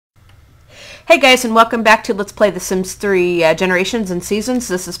Hey guys, and welcome back to Let's Play The Sims 3 Generations and Seasons.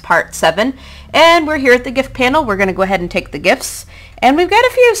 This is part 7, and we're here at the gift panel. We're going to go ahead and take the gifts, and we've got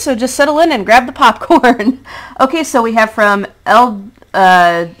a few, so just settle in and grab the popcorn. Okay, so we have from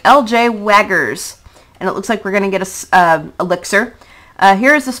LJ Waggers, and it looks like we're going to get a elixir.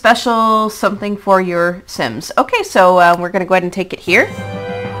 Here is a special something for your Sims. Okay, so we're going to go ahead and take it here.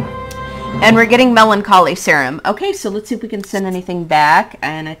 And we're getting melancholy serum. Okay, so let's see if we can send anything back,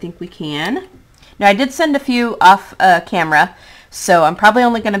 and I think we can. Now, I did send a few off camera, so I'm probably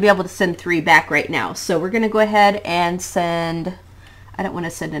only going to be able to send 3 back right now. So we're going to go ahead and send, I don't want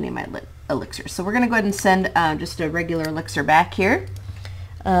to send any of my elixirs, so we're going to go ahead and send just a regular elixir back here.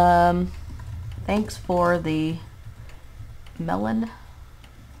 Thanks for the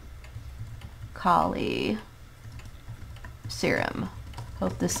melancholy serum.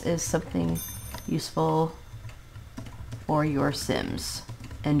 Hope this is something useful for your Sims.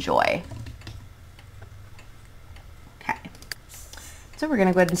 Enjoy. Okay. So we're going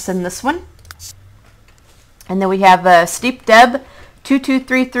to go ahead and send this one. And then we have Steep Deb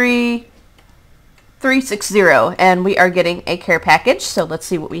 2233360, and we are getting a care package. So let's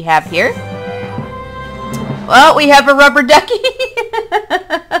see what we have here. Well, we have a rubber ducky.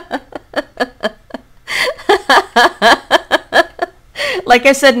 Like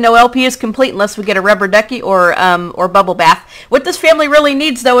I said, no LP is complete unless we get a rubber ducky or bubble bath. What this family really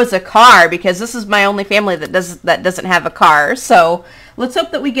needs, though, is a car, because this is my only family that doesn't have a car. So let's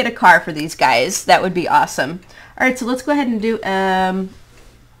hope that we get a car for these guys. That would be awesome. All right, so let's go ahead and do.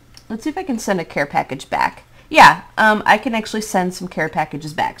 Let's see if I can send a care package back. Yeah, I can actually send some care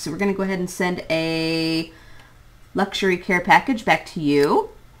packages back. So we're going to go ahead and send a luxury care package back to you.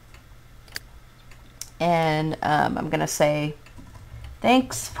 And I'm going to say,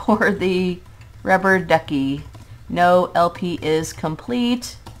 thanks for the rubber ducky. No LP is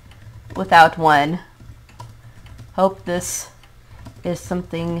complete without one. Hope this is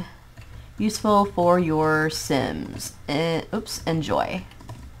something useful for your Sims. Oops, enjoy.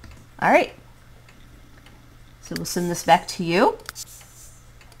 All right. So we'll send this back to you.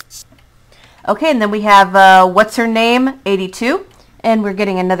 Okay, and then we have what's her name 82, and we're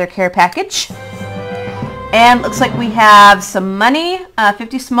getting another care package. And looks like we have some money,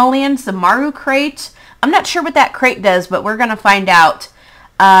 50 simoleons, the Maru crate. I'm not sure what that crate does, but we're going to find out.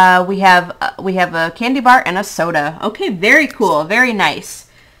 We have a candy bar and a soda. Okay, very cool, very nice.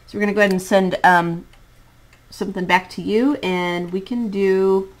 So we're going to go ahead and send something back to you, and we can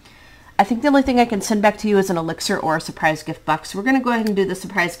do, I think the only thing I can send back to you is an elixir or a surprise gift box. So we're going to go ahead and do the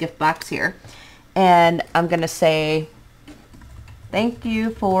surprise gift box here. And I'm going to say, thank you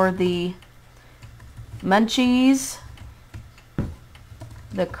for the munchies,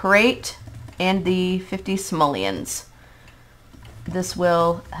 the crate, and the 50 simoleons. This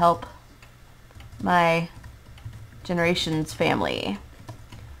will help my Generations family.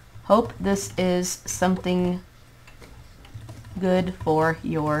 Hope this is something good for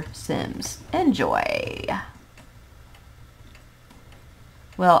your Sims. Enjoy.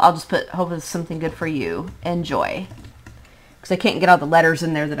 Well, I'll just put hope it's something good for you. Enjoy. Because I can't get all the letters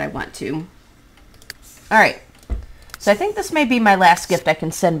in there that I want to. All right, so I think this may be my last gift I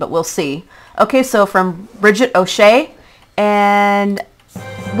can send, but we'll see. Okay, so from Bridget O'Shea, and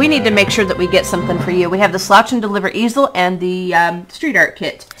we need to make sure that we get something for you. We have the Slouch and Deliver easel and the street art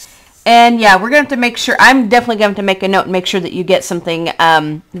kit. And yeah, we're going to have to make sure, I'm definitely going to have to make a note and make sure that you get something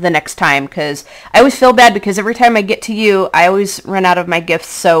the next time, because I always feel bad because every time I get to you, I always run out of my gifts.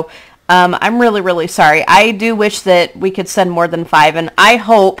 So I'm really, really sorry. I do wish that we could send more than 5, and I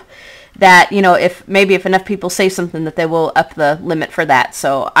hope that, you know, if enough people say something, that they will up the limit for that.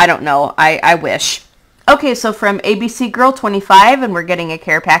 So I don't know. I wish. Okay, so from ABC Girl 25, and we're getting a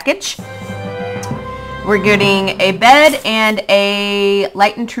care package. We're getting a bed and a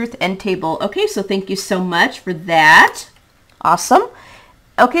Light and Truth end table. Okay, so thank you so much for that. Awesome.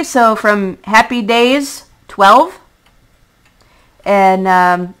 Okay, so from Happy Days 12,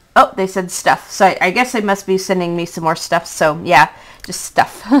 and oh, they said stuff. So I guess they must be sending me some more stuff. So yeah, just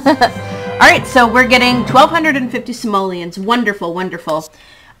stuff. All right, so we're getting 1,250 simoleons. Wonderful, wonderful.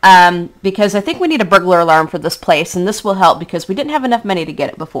 Because I think we need a burglar alarm for this place, and this will help because we didn't have enough money to get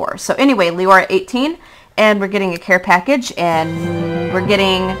it before. So anyway, Leora 18, and we're getting a care package, and we're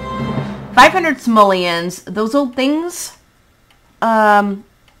getting 500 simoleons. Those old things,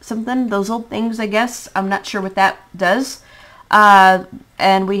 those old things, I guess. I'm not sure what that does.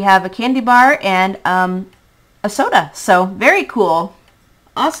 And we have a candy bar and a soda. So very cool.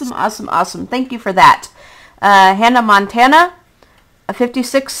 Awesome, awesome, awesome. Thank you for that. Hannah Montana,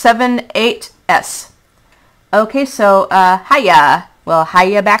 5678S. Okay, so hiya. Well,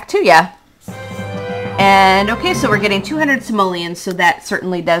 hiya back to ya. And okay, so we're getting 200 simoleons, so that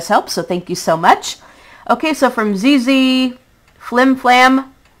certainly does help. So thank you so much. Okay, so from ZZ Flim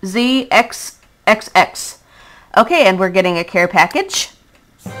Flam ZXXX. Okay, and we're getting a care package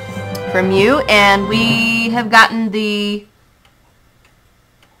from you, and we have gotten the...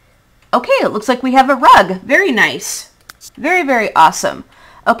 Okay, it looks like we have a rug. Very nice. Very, very awesome.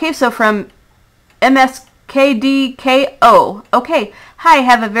 Okay, so from MSKDKO. Okay, hi,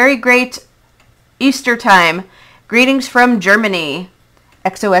 have a very great Easter time. Greetings from Germany.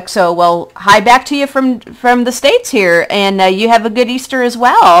 XOXO. Well, hi back to you from the States here, and you have a good Easter as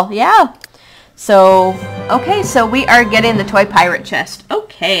well. Yeah. So, okay, so we are getting the toy pirate chest.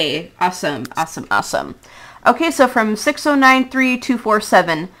 Okay, awesome, awesome, awesome. Okay, so from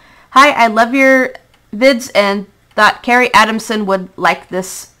 6093-247. Hi, I love your vids and thought Carrie Adamson would like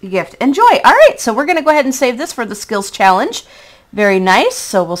this gift. Enjoy. All right, so we're going to go ahead and save this for the skills challenge. Very nice,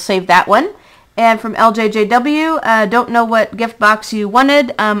 so we'll save that one. And from LJJW, don't know what gift box you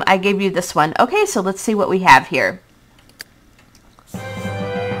wanted. I gave you this one. Okay, so let's see what we have here.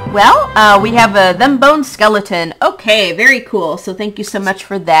 Well, we have a Them Bone Skeleton. Okay, very cool. So thank you so much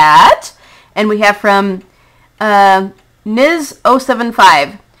for that. And we have from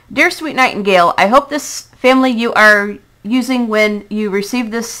Niz075. Dear Sweet Nightingale, I hope this family you are using when you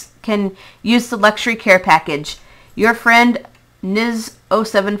receive this can use the luxury care package. Your friend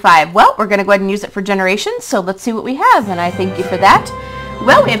Niz075. Well, we're going to go ahead and use it for generations, so let's see what we have, and I thank you for that.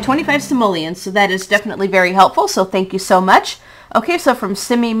 Well, we have 25 simoleons, so that is definitely very helpful, so thank you so much. Okay, so from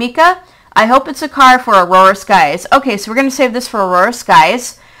Simi Mika, I hope it's a car for Aurora Skies. Okay, so we're going to save this for Aurora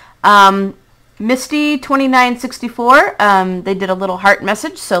Skies. Misty2964, they did a little heart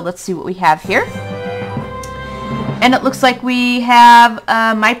message, so let's see what we have here. And it looks like we have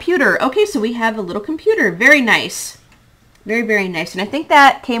my pewter. Okay, so we have a little computer. Very nice. Very, very nice. And I think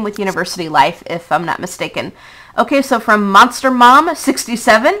that came with University Life, if I'm not mistaken. Okay, so from Monster Mom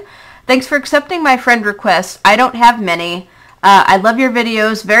 67, thanks for accepting my friend request. I don't have many. I love your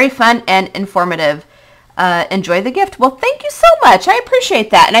videos. Very fun and informative. Enjoy the gift. Well, thank you so much. I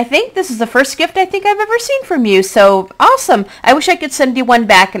appreciate that. And I think this is the first gift I think I've ever seen from you. So awesome. I wish I could send you one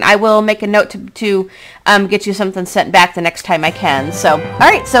back, and I will make a note to get you something sent back the next time I can. So, all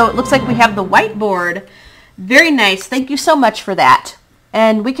right. So it looks like we have the whiteboard. Very nice. Thank you so much for that.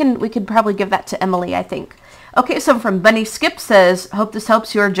 And we could probably give that to Emily, I think. Okay. So from Bunny Skip says, hope this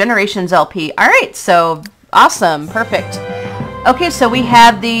helps your Generations LP. All right. So awesome. Perfect. Okay, so we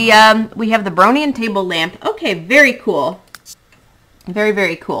have the Brownian table lamp. Okay, very cool. Very,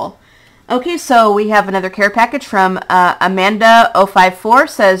 very cool. Okay, so we have another care package from Amanda054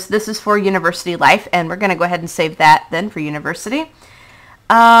 says this is for University Life, and we're going to go ahead and save that then for University.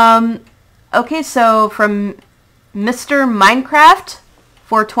 Okay, so from Mr. Minecraft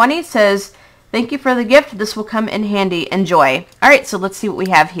 420 says thank you for the gift. This will come in handy. Enjoy. All right, so let's see what we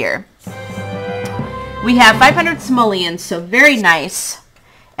have here. We have 500 simoleons, so very nice.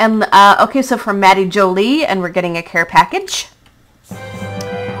 And, okay, so from Maddie Jolie, and we're getting a care package.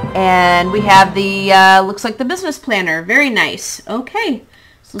 And we have the, looks like the business planner. Very nice. Okay,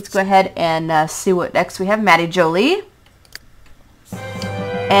 so let's go ahead and see what next we have. Maddie Jolie.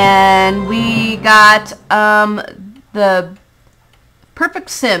 And we got the Perfect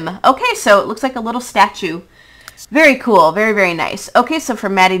Sim. Okay, so it looks like a little statue. Very cool. Very, very nice. Okay, so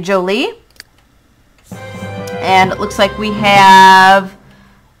from Maddie Jolie. And it looks like we have,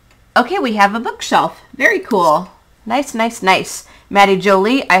 okay, we have a bookshelf. Very cool. Nice, nice, nice. Maddie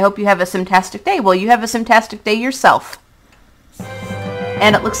Jolie, I hope you have a simtastic day. Well, you have a simtastic day yourself.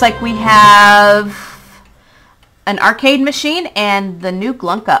 And it looks like we have an arcade machine and the new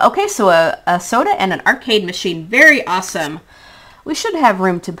Glunka. Okay, so a soda and an arcade machine. Very awesome. We should have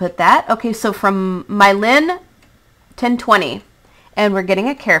room to put that. Okay, so from Mylin 1020. And we're getting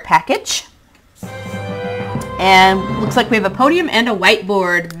a care package. And looks like we have a podium and a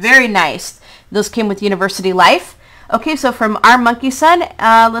whiteboard. Very nice. Those came with University Life. Okay, so from our monkey son,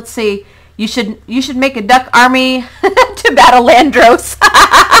 let's see. You should make a duck army to battle Landros.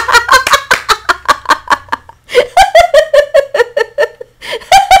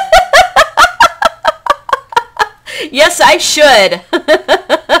 Yes, I should.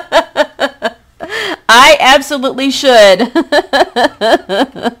 I absolutely should.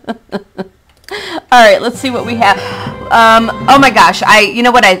 All right, let's see what we have. Oh my gosh, you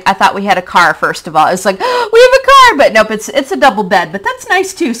know what? I thought we had a car first of all. It's like, oh, we have a car, but nope, it's a double bed, but that's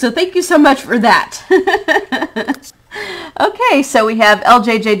nice too. So thank you so much for that. Okay, so we have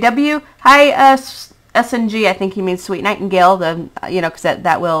LJJW. Hi, SNG. I think he means Sweet Nightingale. Because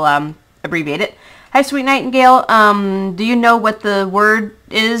that will abbreviate it. Hi, Sweet Nightingale. Do you know what the word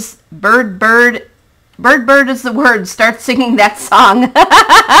is? Bird, Bird Bird is the word. Start singing that song.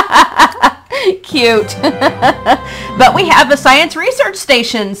 Cute. But we have a science research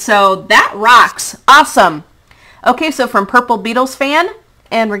station, so that rocks. Awesome. Okay, so from Purple Beetles fan,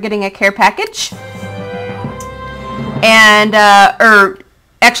 and we're getting a care package. And,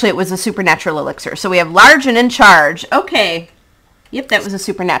 actually it was a supernatural elixir. So we have large and in charge. Okay. Yep, that was a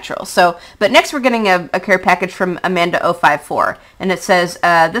supernatural. So, but next we're getting a care package from Amanda054. And it says,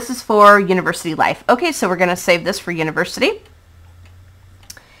 this is for university life. Okay, so we're going to save this for university.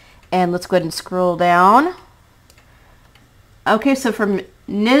 And let's go ahead and scroll down. Okay, so from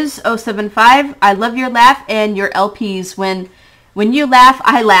Niz075, I love your laugh and your LPs. When you laugh,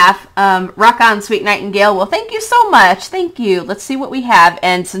 I laugh. Rock on, Sweet Nightingale. Well, thank you so much. Thank you. Let's see what we have.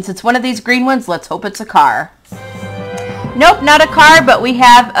 And since it's one of these green ones, let's hope it's a car. Nope, not a car, but we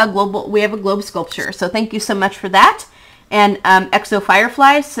have a globe sculpture. So thank you so much for that. And Exo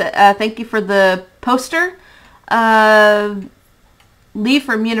Fireflies, thank you for the poster. Lee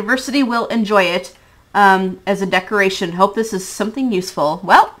from University will enjoy it as a decoration. Hope this is something useful.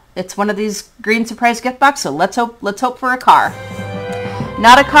 Well, it's one of these green surprise gift box, so let's hope for a car.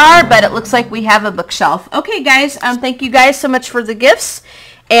 Not a car, but it looks like we have a bookshelf. Okay, guys, thank you guys so much for the gifts.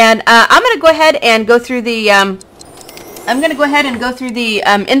 And I'm going to go ahead and go through the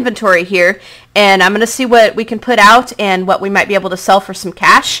inventory here, and I'm going to see what we can put out and what we might be able to sell for some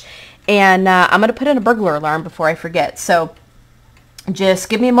cash. And I'm going to put in a burglar alarm before I forget. So just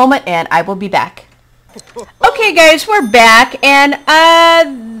give me a moment and I will be back. Okay, guys, we're back. And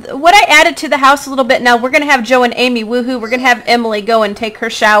what I added to the house a little bit, now we're going to have Joe and Amy woohoo. We're going to have Emily go and take her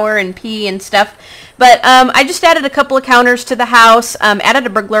shower and pee and stuff. But I just added a couple of counters to the house, added a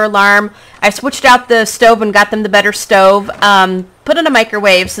burglar alarm. I switched out the stove and got them the better stove. Put in a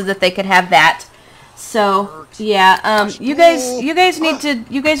microwave so that they could have that. So yeah, you guys need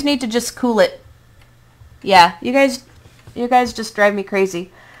to just cool it. Yeah, you guys just drive me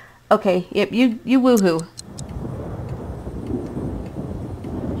crazy. Okay, yep, you woohoo.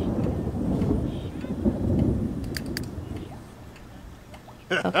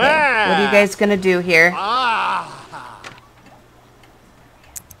 Okay, what are you guys gonna do here?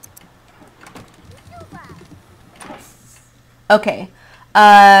 Okay,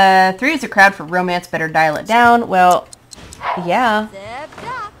 3 is a crowd for romance, better dial it down. Well, yeah.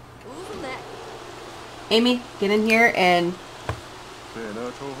 Amy, get in here and...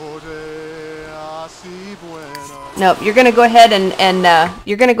 Nope, you're gonna go ahead and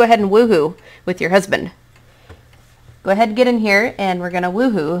woohoo with your husband. Go ahead and get in here, and we're gonna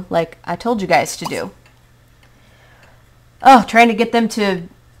woohoo like I told you guys to do. Oh, trying to get them to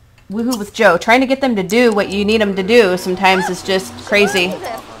woohoo with Joe. Trying to get them to do what you need them to do sometimes is just crazy.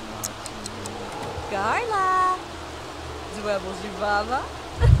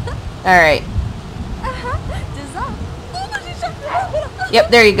 Alright. Yep,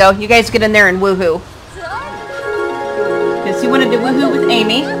 there you go. You guys get in there and woohoo. Because he wanted to woohoo with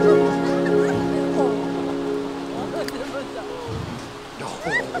Amy.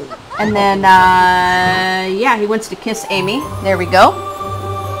 And then, yeah, he wants to kiss Amy. There we go.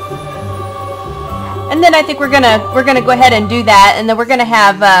 And then I think we're gonna go ahead and do that, and then we're gonna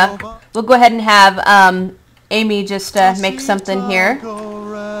have we'll go ahead and have Amy just make something here.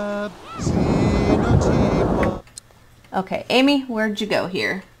 Okay, Amy, where'd you go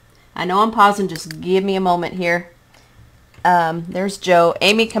here? I know I'm pausing. Just give me a moment here. There's Joe.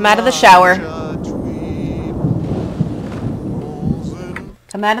 Amy, come out of the shower.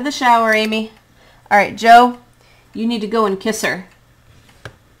 Come out of the shower, Amy. All right, Joe, you need to go and kiss her.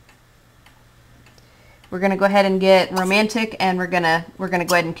 We're gonna go ahead and get romantic, and we're gonna go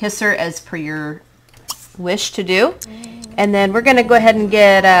ahead and kiss her as per your wish to do. And then we're gonna go ahead and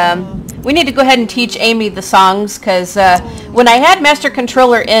get. We need to go ahead and teach Amy the songs, because when I had Master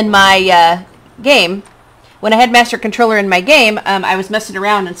Controller in my game, I was messing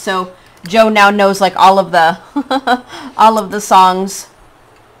around, and so Joe now knows like all of the all of the songs.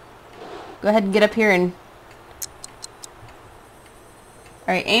 Go ahead and get up here and...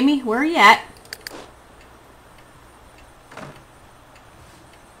 Alright, Amy, where are you at?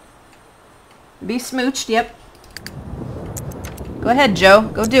 Be smooched, yep. Go ahead, Joe.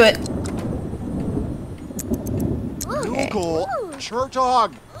 Go do it. Okay. Oh,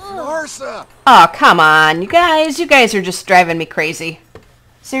 come on. You guys are just driving me crazy.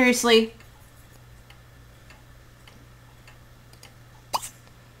 Seriously?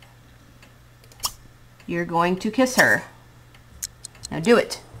 You're going to kiss her. Now do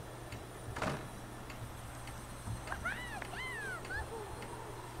it.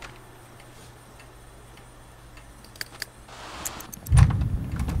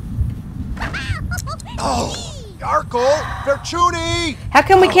 Oh, Yarkle, Verchuni! How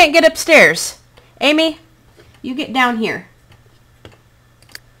come we can't get upstairs? Amy, you get down here.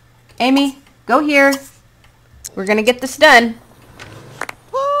 Amy, go here. We're going to get this done.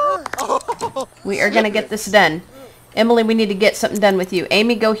 We are going to get this done. Emily, we need to get something done with you.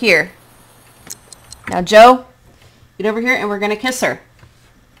 Amy, go here. Now, Joe, get over here and we're going to kiss her.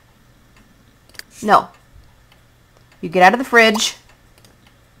 No. You get out of the fridge.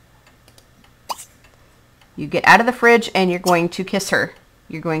 You get out of the fridge and you're going to kiss her.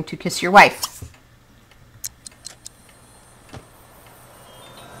 You're going to kiss your wife.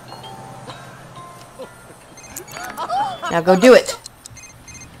 Now go do it.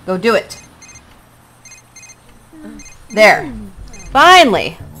 Go do it. There.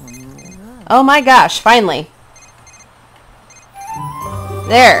 Finally. Oh my gosh, finally.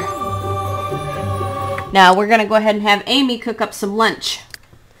 There. Now we're going to go ahead and have Amy cook up some lunch.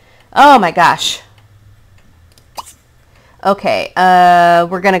 Oh my gosh. Okay,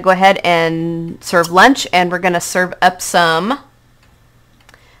 we're going to go ahead and serve lunch, and we're going to serve up some...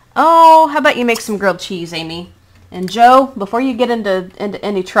 Oh, how about you make some grilled cheese, Amy? And Joe, before you get into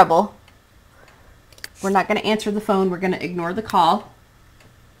any trouble, we're not going to answer the phone. We're going to ignore the call.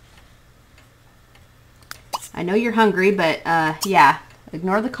 I know you're hungry, but yeah,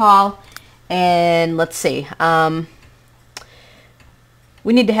 ignore the call. And let's see.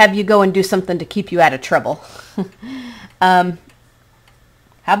 We need to have you go and do something to keep you out of trouble. How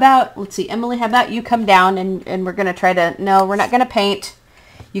about, let's see, Emily, how about you come down and we're going to try to, no, we're not going to paint.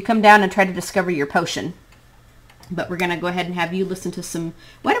 You come down and try to discover your potion. But we're going to go ahead and have you listen to some,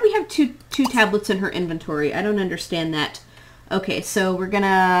 why do we have two tablets in her inventory? I don't understand that. Okay, so we're going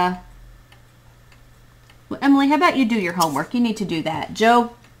to, well, Emily, how about you do your homework? You need to do that.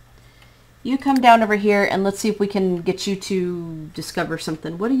 Joe, you come down over here and let's see if we can get you to discover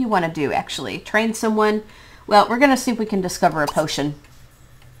something. What do you want to do, actually? Train someone? Well, we're going to see if we can discover a potion.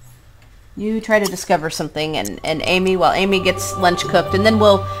 You try to discover something, and Amy, while Amy gets lunch cooked, and then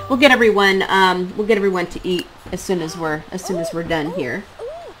we'll get everyone to eat as soon as we're done here.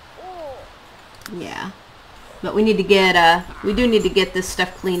 Yeah, but we need to get we do need to get this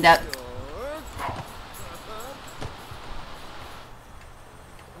stuff cleaned up.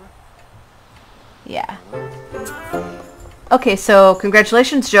 Yeah. Okay, so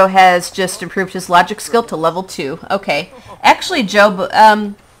congratulations, Joe has just improved his logic skill to level 2. Okay, actually, Joe,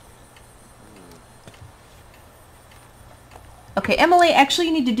 okay, Emily, actually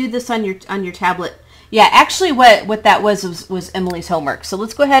you need to do this on your tablet. Yeah, actually what that was Emily's homework. So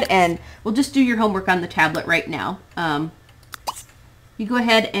let's go ahead and we'll just do your homework on the tablet right now. You go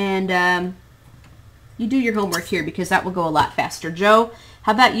ahead and you do your homework here because that will go a lot faster. Joe,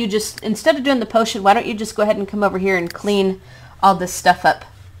 how about you just, instead of doing the potion, why don't you just go ahead and come over here and clean all this stuff up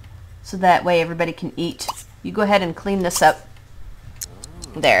so that way everybody can eat. You go ahead and clean this up.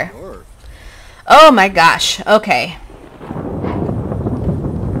 There. Oh my gosh. Okay.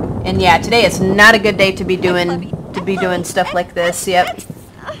 And yeah, today is not a good day to be doing stuff like this. Yep.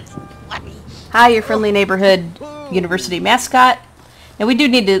 Hi, your friendly neighborhood university mascot. And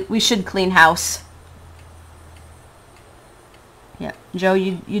we should clean house. Yeah, Joe,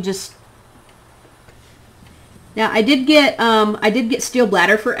 you just. Now I did get steel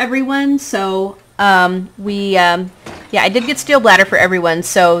bladder for everyone, so yeah, I did get steel bladder for everyone,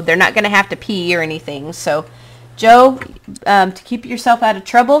 so they're not gonna have to pee or anything. So, Joe, to keep yourself out of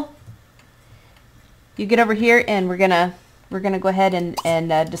trouble, you get over here, and we're gonna go ahead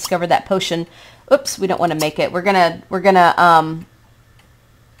and discover that potion. Oops, we don't want to make it. We're gonna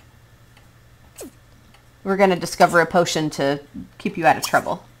discover a potion to keep you out of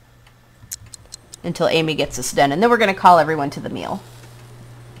trouble until Amy gets this done, and then we're gonna call everyone to the meal.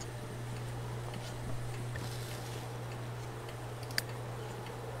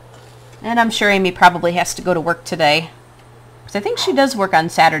 And I'm sure Amy probably has to go to work today, because I think she does work on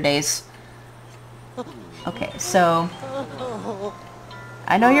Saturdays. Okay, so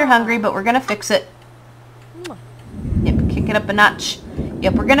I know you're hungry, but we're going to fix it. Yep, kick it up a notch.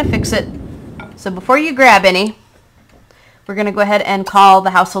 Yep, we're going to fix it. So before you grab any, we're going to go ahead and call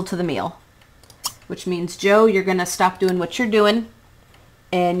the household to the meal, which means, Joe, you're going to stop doing what you're doing,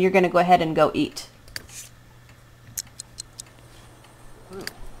 and you're going to go ahead and go eat.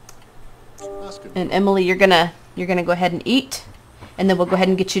 And Emily, you're gonna go ahead and eat, and then we'll go ahead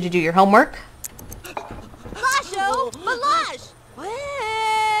and get you to do your homework.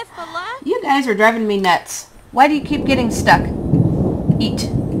 You guys are driving me nuts. Why do you keep getting stuck? Eat.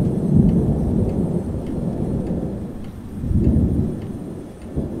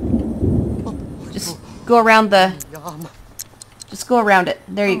 Just go around the. Just go around it.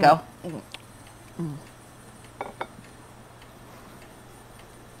 There you go.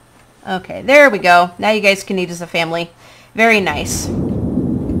 Okay, there we go. Now you guys can eat as a family. Very nice.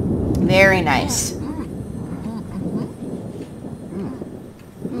 Very nice.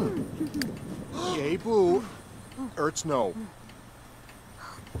 Yay, boo. Ertz no.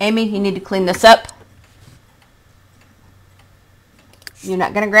 Amy, you need to clean this up. You're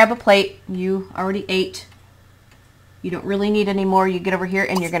not going to grab a plate. You already ate. You don't really need any more. You get over here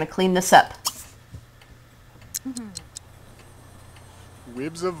and you're going to clean this up.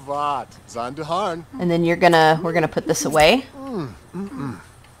 Wibs of Vat. Zandehan. And then we're gonna put this away.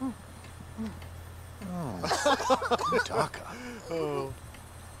 Daka. Oh.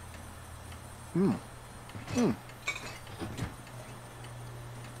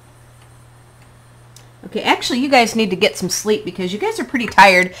 Okay, actually, you guys need to get some sleep because you guys are pretty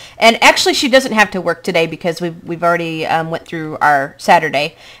tired. And actually, she doesn't have to work today because we've already went through our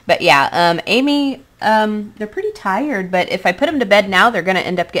Saturday. But yeah, Amy, they're pretty tired. But if I put them to bed now, they're gonna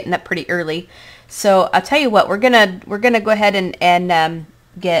end up getting up pretty early. So I'll tell you what, we're gonna go ahead and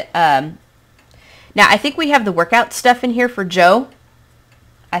get. Now I think we have the workout stuff in here for Joe.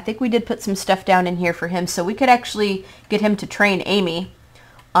 I think we did put some stuff down in here for him, so we could actually get him to train Amy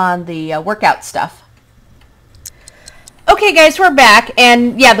on the workout stuff. Okay, guys, we're back,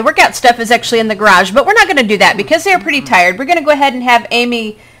 and yeah, the workout stuff is actually in the garage, but we're not going to do that because they're pretty tired. We're going to go ahead and have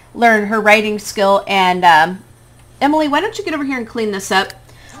Amy learn her writing skill, and Emily, why don't you get over here and clean this up?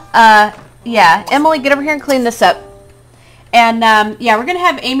 Yeah, Emily, get over here and clean this up. And yeah, we're going to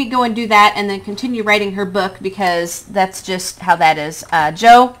have Amy go and do that and then continue writing her book because that's just how that is.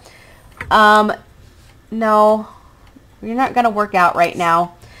 Joe, no, you're not going to work out right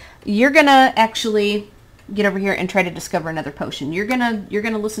now. You're going to actually get over here and try to discover another potion. You're gonna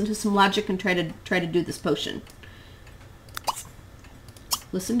listen to some logic and try to do this potion.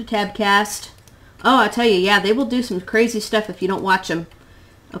 Listen to Tabcast. Oh, I tell you, yeah, they will do some crazy stuff if you don't watch them.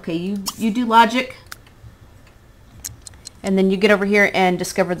 Okay, you do logic, and then you get over here and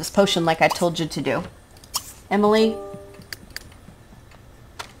discover this potion like I told you to do. Emily.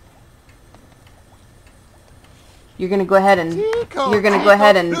 You're going to go ahead and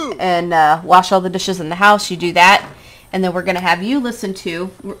wash all the dishes in the house. You do that. And then we're going to have you listen to,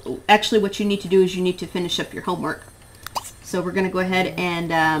 actually what you need to do is you need to finish up your homework. So we're going to go ahead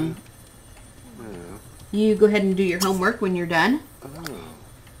and you go ahead and do your homework when you're done.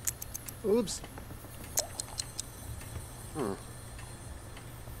 Oops.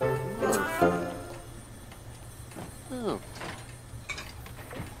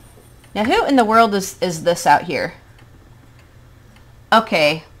 Now who in the world is this out here?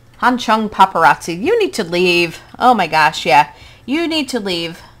 Okay, Han Chung Paparazzi, you need to leave. Oh my gosh, yeah. You need to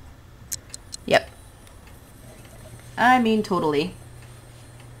leave. Yep. I mean, totally.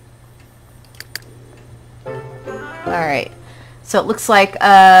 Alright. So it looks like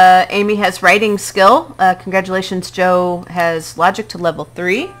Amy has writing skill. Congratulations, Joe has logic to level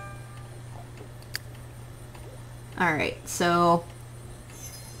 3. Alright, so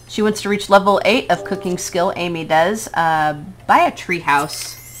she wants to reach level 8 of cooking skill. Amy does. Buy a tree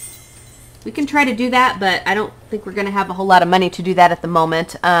house. We can try to do that, but I don't think we're going to have a whole lot of money to do that at the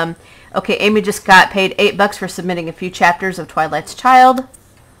moment. Okay, Amy just got paid $8 for submitting a few chapters of Twilight's Child.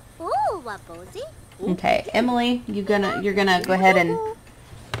 Okay, Emily, you're gonna go ahead and.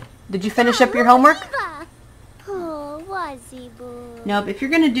 Did you finish up your homework? Nope. If you're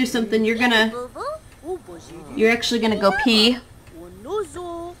gonna do something, you're actually gonna go pee.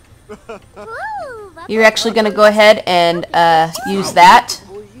 You're actually going to go ahead and use that.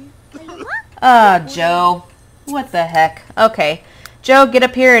 Oh, Joe. What the heck? Okay. Joe, get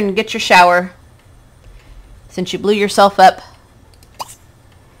up here and get your shower. Since you blew yourself up.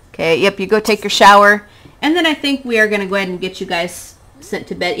 Okay, yep, you go take your shower. And then I think we are going to go ahead and get you guys sent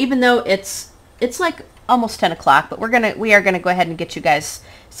to bed. Even though it's like almost 10 o'clock. But we are going to go ahead and get you guys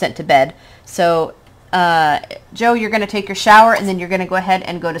sent to bed. So Joe, you're going to take your shower and then you're going to go ahead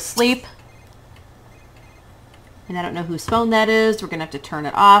and go to sleep. And I don't know whose phone that is. We're going to have to turn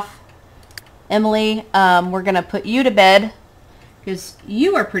it off. Emily, we're going to put you to bed because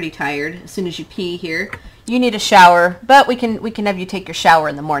you are pretty tired as soon as you pee here. You need a shower, but we can have you take your shower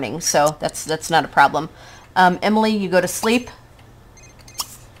in the morning, so that's not a problem. Emily, you go to sleep.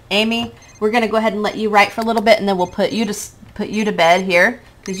 Amy, we're going to go ahead and let you write for a little bit and then we'll put you to bed here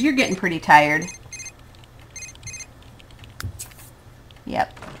because you're getting pretty tired.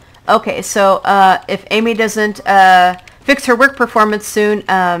 Yep. Okay, so if Amy doesn't fix her work performance soon,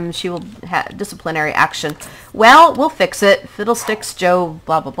 she will have disciplinary action. Well, we'll fix it. Fiddlesticks, Joe,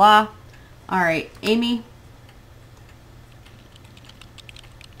 blah, blah, blah. All right, Amy.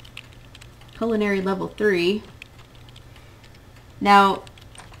 Culinary level 3. Now,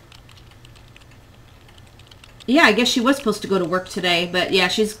 Yeah, I guess she was supposed to go to work today, but yeah,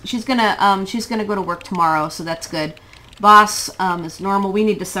 she's gonna go to work tomorrow, so that's good. Boss is normal. We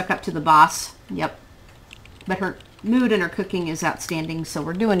need to suck up to the boss. Yep. But her mood and her cooking is outstanding, so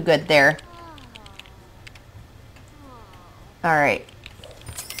we're doing good there. All right.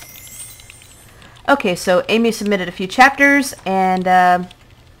 Okay, so Amy submitted a few chapters and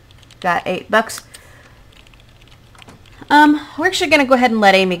got $8. We're actually gonna go ahead and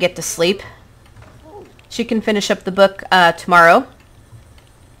let Amy get to sleep. She can finish up the book tomorrow.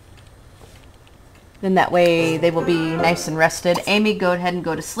 Then that way they will be nice and rested. Amy, go ahead and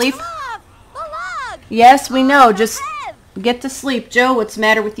go to sleep. Yes, we know. Just get to sleep. Joe, what's the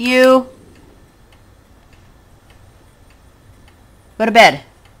matter with you? Go to bed.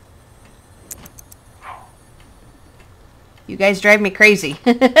 You guys drive me crazy.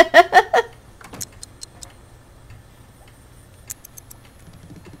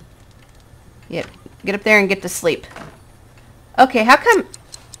 Yep. Get up there and get to sleep. Okay, how come...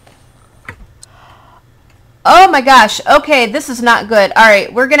 Oh my gosh. Okay, this is not good. All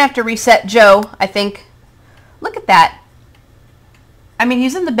right, we're going to have to reset Joe, I think. Look at that. I mean,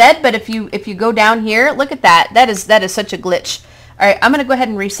 he's in the bed, but if you go down here, look at that. That is such a glitch. All right, I'm going to go ahead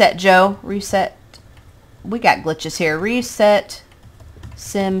and reset Joe. Reset. We got glitches here. Reset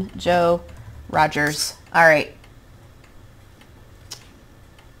Sim Joe Rogers. All right.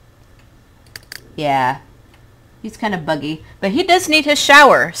 Yeah. He's kind of buggy, but he does need his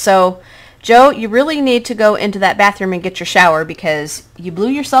shower. So, Joe, you really need to go into that bathroom and get your shower because you blew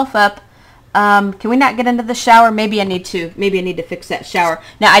yourself up. Can we not get into the shower? Maybe I need to fix that shower.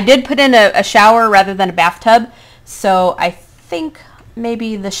 Now, I did put in a shower rather than a bathtub, so I think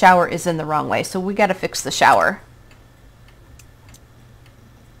maybe the shower is in the wrong way. So we got to fix the shower.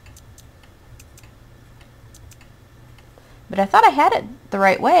 But I thought I had it the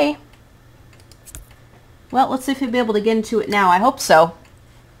right way. Well, let's see if he'll be able to get into it now. I hope so.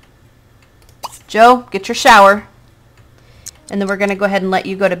 Joe, get your shower. And then we're going to go ahead and let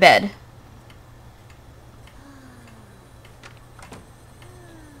you go to bed.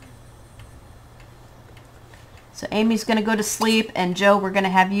 So Amy's going to go to sleep, and Joe, we're going to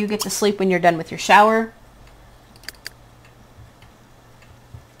have you get to sleep when you're done with your shower.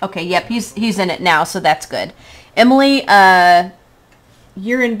 Okay, yep, he's in it now, so that's good. Emily,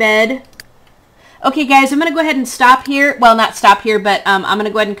 you're in bed. Okay, guys, I'm going to go ahead and stop here. Well, not stop here, but I'm going to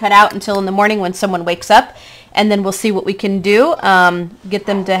go ahead and cut out until in the morning when someone wakes up, and then we'll see what we can do, get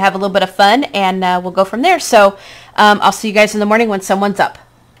them to have a little bit of fun, and we'll go from there. So I'll see you guys in the morning when someone's up.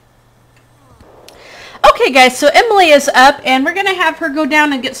 Okay, guys, so Emily is up, and we're going to have her go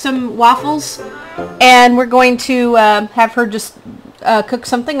down and get some waffles, and we're going to have her just cook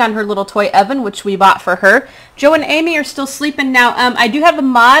something on her little toy oven, which we bought for her. Joe and Amy are still sleeping now. I do have a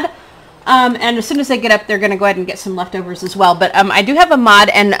mod, and as soon as they get up, they're going to go ahead and get some leftovers as well, but I do have a mod,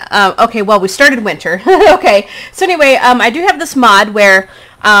 and okay, well, we started winter. Okay, so anyway, I do have this mod where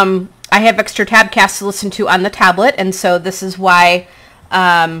I have extra tabcasts to listen to on the tablet, and so this is why...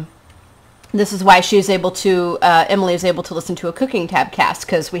 This is why she's able to, Emily is able to listen to a cooking tabcast,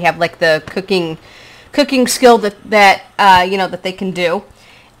 because we have like the cooking skill that you know, that they can do.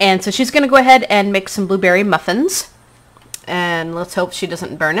 And so she's going to go ahead and make some blueberry muffins. And let's hope she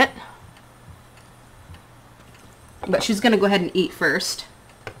doesn't burn it. But she's going to go ahead and eat first.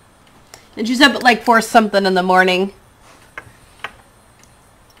 And she's up at like 4 something in the morning.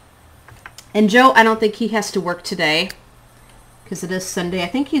 And Joe, I don't think he has to work today, because it is Sunday. I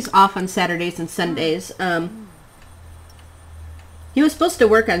think he's off on Saturdays and Sundays. He was supposed to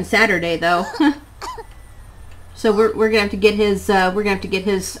work on Saturday though. So we're gonna have to get his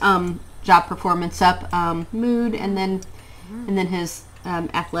job performance up, mood, and then his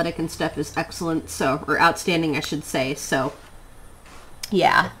athletic and stuff is excellent. So, or outstanding, I should say. So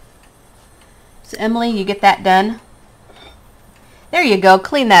yeah. So Emily, you get that done. There you go.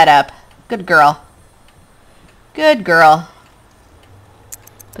 Clean that up. Good girl. Good girl.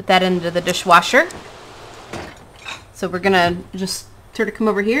 Put that into the dishwasher. So we're gonna just sort of come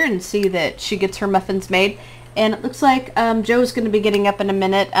over here and see that she gets her muffins made. And it looks like Joe's gonna be getting up in a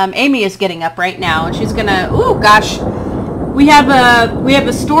minute. Amy is getting up right now, and she's gonna. Oh gosh, we have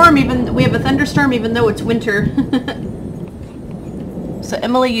a storm. We have a thunderstorm, even though it's winter. So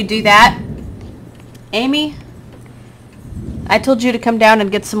Emily, you do that. Amy, I told you to come down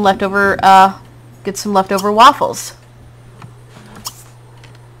and get some leftover waffles.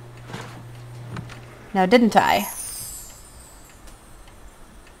 Now, didn't I?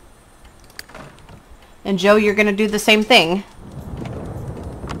 And Joe, you're going to do the same thing.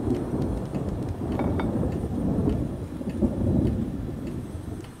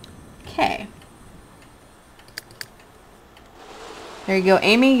 Okay. There you go,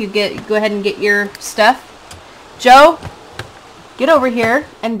 Amy. Go ahead and get your stuff. Joe, get over here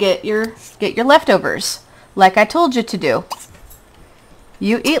and get your leftovers, like I told you to do.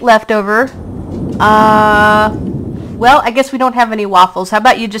 You eat leftover. Well, I guess we don't have any waffles. How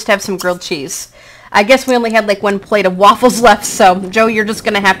about you just have some grilled cheese? I guess we only had like one plate of waffles left, so Joe, you're just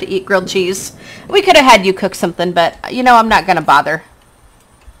gonna have to eat grilled cheese. We could have had you cook something, but you know, I'm not gonna bother.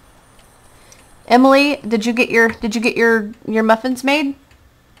 Emily, did you get your muffins made?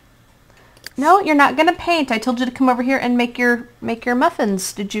 No, you're not gonna paint. I told you to come over here and make your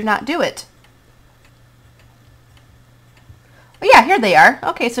muffins. Did you not do it? Oh yeah, here they are.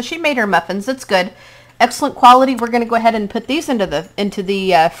 Okay, so she made her muffins. That's good. Excellent quality. We're gonna go ahead and put these into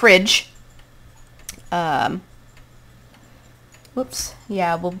the fridge. Whoops.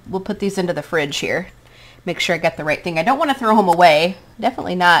 Yeah, we'll put these into the fridge here. Make sure I got the right thing. I don't want to throw them away.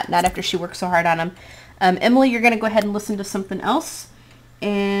 Definitely not. Not after she worked so hard on them. Emily, you're going to go ahead and listen to something else.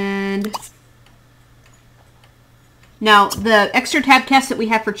 And now the extra tabcasts that we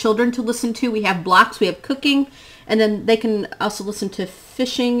have for children to listen to, we have blocks, we have cooking, and then they can also listen to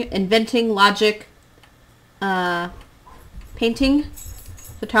fishing, inventing, logic, painting,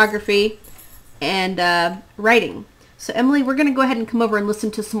 photography, and writing. So Emily, we're going to go ahead and come over and listen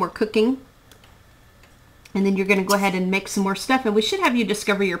to some more cooking. And then you're going to go ahead and make some more stuff. And we should have you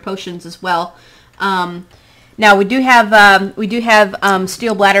discover your potions as well. Now, we do have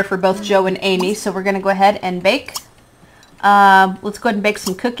steel bladder for both Joe and Amy. So we're going to go ahead and bake. Let's go ahead and bake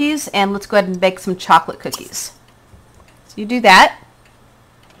some cookies. And let's go ahead and bake some chocolate cookies. So you do that.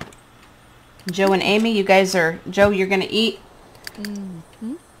 Joe and Amy, you guys are... Joe, you're going to eat.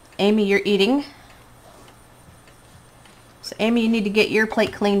 Mm-hmm. Amy, you're eating. So Amy, you need to get your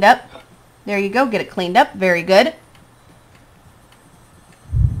plate cleaned up. There you go. Get it cleaned up. Very good.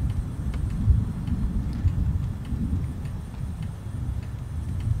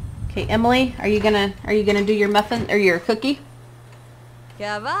 Okay, Emily, are you gonna do your muffin or your cookie?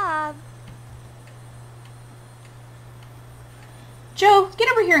 Kebab. Joe,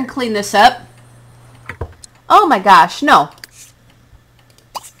 get over here and clean this up. Oh my gosh, no.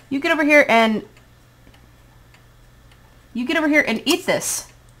 You get over here and eat this.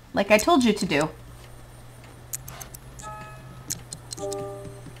 Like I told you to do.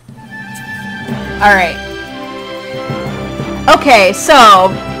 Alright. Okay, so...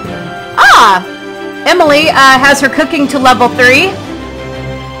 Emily has her cooking to level 3.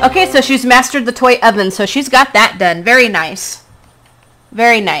 Okay, so she's mastered the toy oven, so she's got that done. Very nice.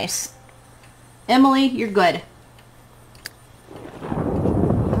 Very nice. Emily, you're good.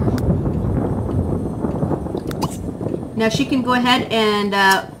 Now she can go ahead and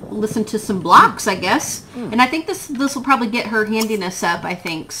listen to some blocks, I guess. And I think this will probably get her handiness up, I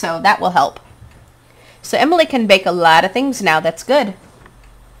think. So that will help. So Emily can bake a lot of things now. That's good.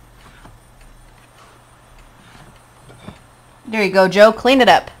 There you go, Joe. Clean it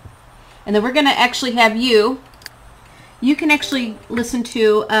up. And then we're going to actually have you. You can actually listen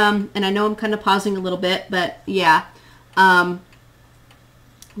to, and I know I'm kind of pausing a little bit, but yeah.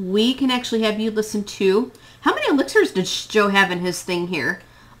 We can actually have you listen to, how many elixirs did Joe have in his thing here?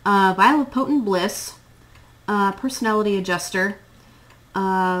 Vial of Potent Bliss, Personality Adjuster,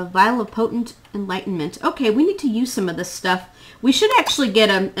 Vial of Potent Enlightenment. Okay, we need to use some of this stuff. We should actually get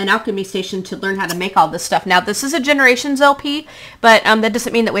an alchemy station to learn how to make all this stuff. Now, this is a Generations LP, but that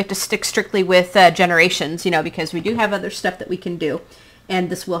doesn't mean that we have to stick strictly with Generations, you know, because we do have other stuff that we can do, and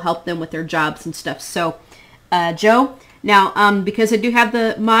this will help them with their jobs and stuff. So, Joe, now, because I do have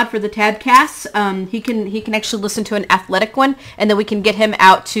the mod for the Tadcasts, he can actually listen to an athletic one, and then we can get him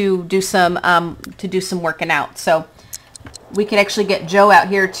out to do some working out. So, we can actually get Joe out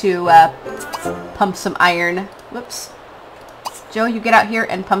here to pump some iron. Whoops. Joe, you get out here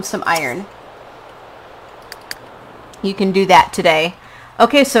and pump some iron. You can do that today.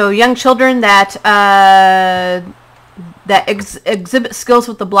 Okay, so young children that exhibit skills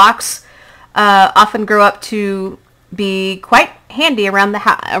with the blocks often grow up to be quite handy around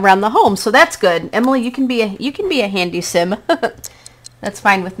the home. So that's good. Emily, you can be a handy sim. That's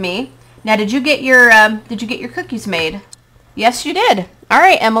fine with me. Now, did you get your cookies made? Yes, you did. All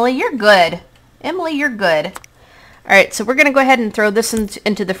right, Emily, you're good. Emily, you're good. All right, so we're going to go ahead and throw this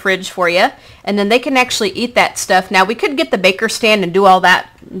into the fridge for you, and then they can actually eat that stuff. Now, we could get the baker stand and do all that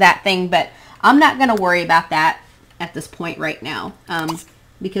thing, but I'm not going to worry about that at this point right now,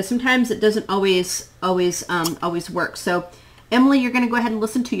 because sometimes it doesn't always work. So, Emily, you're going to go ahead and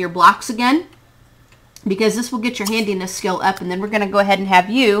listen to your blocks again, because this will get your handiness skill up, and then we're going to go ahead and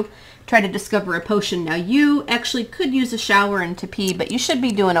have you try to discover a potion. Now, you actually could use a shower and to pee, but you should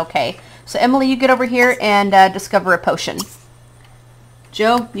be doing okay. So, Emily, you get over here and discover a potion.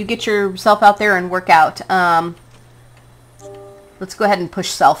 Joe, you get yourself out there and work out. Let's go ahead and push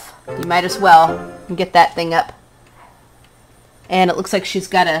self. You might as well and get that thing up. And it looks like she's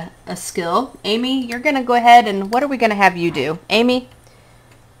got a skill. Amy, you're going to go ahead and what are we going to have you do? Amy,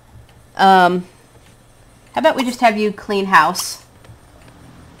 how about we just have you clean house?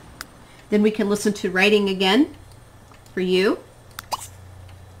 Then we can listen to writing again for you.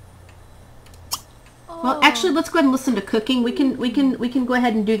 Well, actually, let's go ahead and listen to cooking. We can go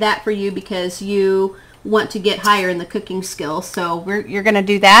ahead and do that for you because you want to get higher in the cooking skill. So you're going to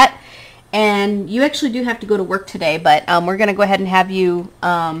do that. And you actually do have to go to work today, but we're going to go ahead and have you,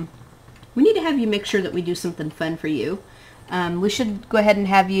 we need to have you make sure that we do something fun for you. We should go ahead and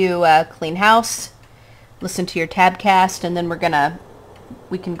have you clean house, listen to your tabcast, and then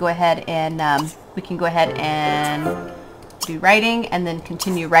we can go ahead and do writing and then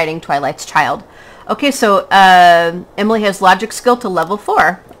continue writing Twilight's Child. Okay, so Emily has logic skill to level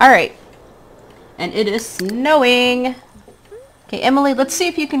 4. All right. And it is snowing. Okay, Emily, let's see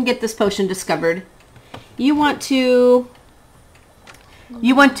if you can get this potion discovered. You want to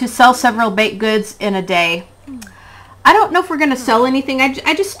sell several baked goods in a day. I don't know if we're going to sell anything.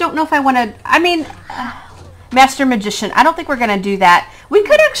 I just don't know if I want to. I mean, Master Magician, I don't think we're going to do that. We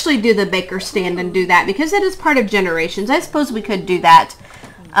could actually do the baker stand and do that because it is part of Generations. I suppose we could do that.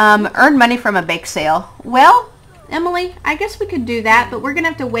 Earn money from a bake sale. Well, Emily, I guess we could do that, but we're going to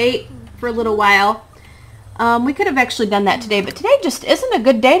have to wait for a little while. We could have actually done that today, but today just isn't a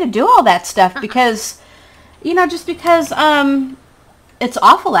good day to do all that stuff because, you know, just because it's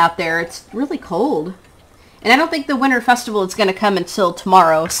awful out there. It's really cold. And I don't think the Winter Festival is going to come until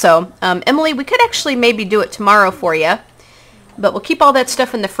tomorrow. So, Emily, we could actually maybe do it tomorrow for you. But we'll keep all that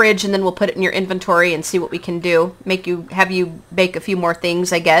stuff in the fridge and then we'll put it in your inventory and see what we can do. Have you bake a few more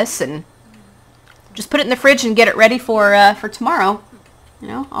things, I guess, and just put it in the fridge and get it ready for tomorrow. You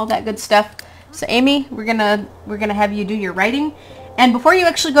know, all that good stuff. So Amy, we're gonna have you do your writing, and before you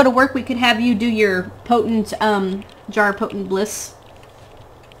actually go to work, we could have you do your potent jar of potent bliss.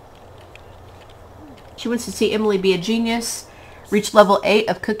 She wants to see Emily be a genius, reach level 8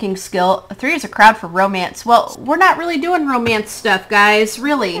 of cooking skill. 3 is a crowd for romance. Well, we're not really doing romance stuff, guys.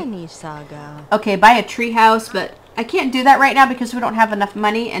 Really. Okay, buy a tree house, but I can't do that right now because we don't have enough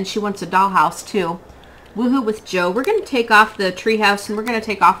money, and she wants a dollhouse too. Woohoo with Joe. We're going to take off the treehouse and we're going to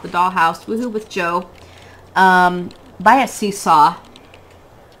take off the dollhouse. Woohoo with Joe. Buy a seesaw.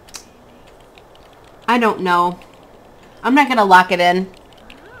 I don't know. I'm not going to lock it in.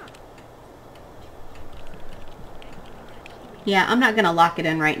 Yeah, I'm not going to lock it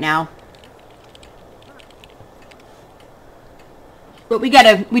in right now. But we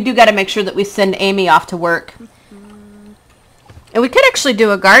do got to make sure that we send Amy off to work. And we could actually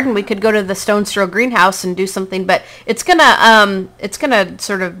do a garden. We could go to the Stone's Throw greenhouse and do something, but it's gonna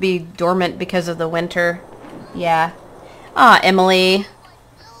sort of be dormant because of the winter. Yeah. Aw, Emily.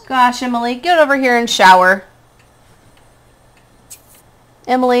 Gosh, Emily, get over here and shower.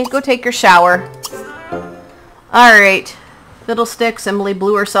 Emily, go take your shower. Alright. Fiddlesticks, Emily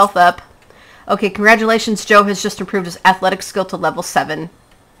blew herself up. Okay, congratulations, Joe has just improved his athletic skill to level 7.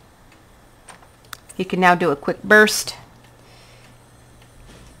 He can now do a quick burst.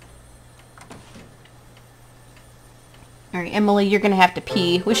 All right, Emily, you're gonna have to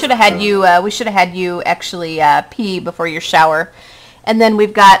pee. We should have had you. Actually pee before your shower. And then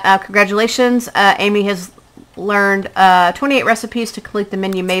we've got Congratulations. Amy has learned 28 recipes to complete the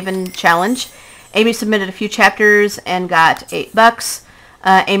Menu Maven challenge. Amy submitted a few chapters and got $8.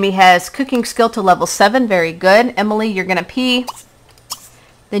 Amy has cooking skill to level 7. Very good. Emily, you're gonna pee.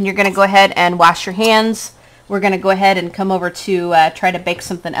 Then you're gonna go ahead and wash your hands. We're gonna go ahead and come over to try to bake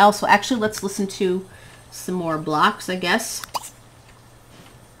something else. Well, actually, let's listen to some more blocks, I guess.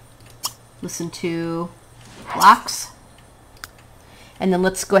 Listen to blocks. And then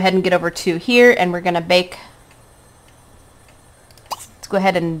let's go ahead and get over to here and we're going to bake. Let's go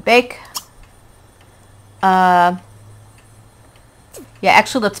ahead and bake. Yeah,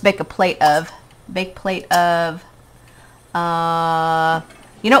 actually let's bake a plate of. You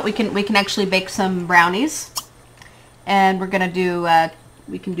know what, we can actually bake some brownies. And we're going to do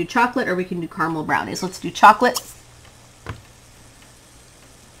we can do chocolate or we can do caramel brownies. Let's do chocolate.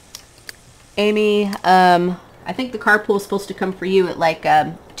 Amy, I think the carpool is supposed to come for you at like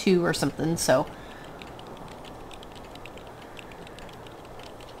 2 or something, so.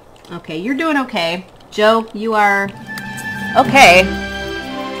 Okay, you're doing okay. Joe, you are okay.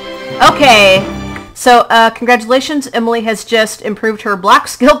 Okay. So, congratulations. Emily has just improved her block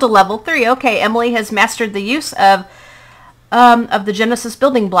skill to level 3. Okay, Emily has mastered the use of of the Genesis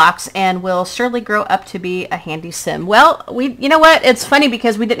building blocks and will surely grow up to be a handy sim. Well, you know what? It's funny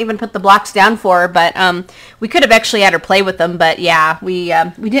because we didn't even put the blocks down for her, but we could have actually had her play with them, but yeah, we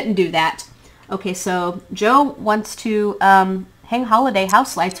didn't do that. Okay, so Joe wants to hang holiday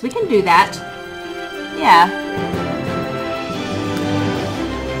house lights. We can do that. Yeah.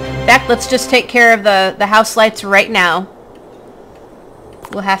 In fact, let's just take care of the house lights right now.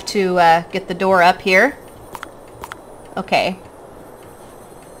 We'll have to get the door up here. Okay.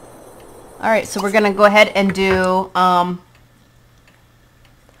 Alright, so we're going to go ahead and do,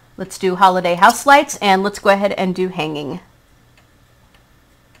 let's do holiday house lights, and let's go ahead and do hanging.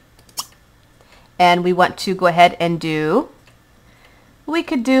 And we want to go ahead and do, we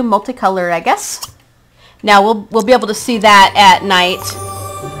could do multicolor, I guess. Now, we'll be able to see that at night.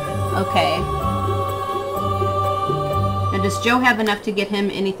 Okay. Now, does Joe have enough to get him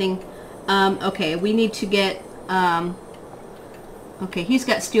anything? Okay, we need to get... okay, he's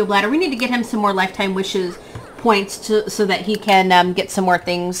got Steel Bladder. We need to get him some more Lifetime Wishes points so that he can get some more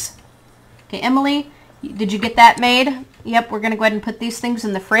things. Okay, Emily, did you get that made? Yep, we're going to go ahead and put these things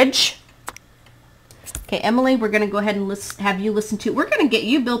in the fridge. Okay, Emily, we're going to go ahead and have you listen to... We're going to get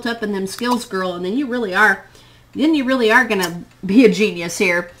you built up in them skills, girl, and then you really are going to be a genius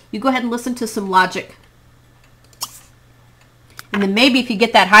here. You go ahead and listen to some logic. And then maybe if you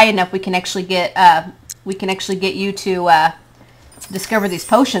get that high enough, we can actually get you to discover these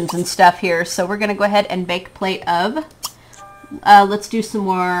potions and stuff here. So we're going to go ahead and bake a plate of, let's do some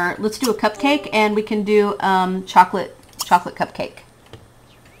more, let's do a cupcake, and we can do chocolate cupcake.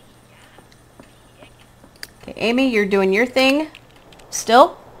 Okay, Amy, you're doing your thing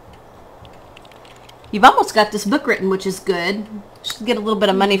still. You've almost got this book written, which is good. Should get a little bit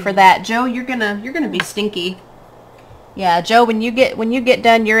of money for that. Joe, you're gonna be stinky. Yeah, Joe, when you get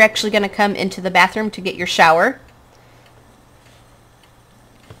done, you're actually gonna come into the bathroom to get your shower.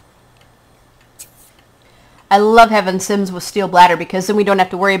 I love having Sims with Steel Bladder because then we don't have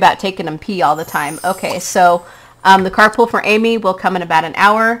to worry about taking them pee all the time. Okay, so the carpool for Amy will come in about an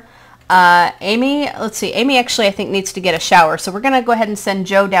hour. Amy, let's see. Amy actually, I think, needs to get a shower. So we're going to go ahead and send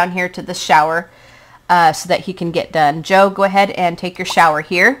Joe down here to the shower so that he can get done. Joe, go ahead and take your shower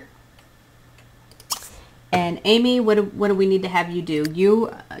here. And Amy, what do we need to have you do?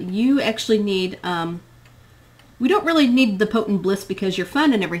 You actually need... we don't really need the Potent Bliss because your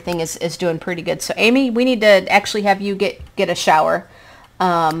fun and everything is doing pretty good. So Amy, we need to actually have you get a shower.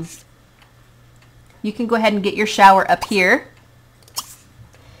 You can go ahead and get your shower up here.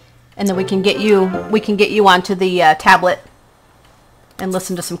 And then we can get you onto the tablet and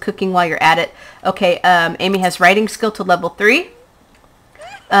listen to some cooking while you're at it. Okay, Amy has writing skill to level 3.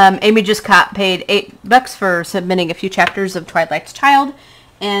 Amy just paid $8 for submitting a few chapters of Twilight's Child.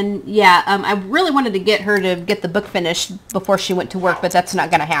 And yeah, I really wanted to get her to get the book finished before she went to work, but that's not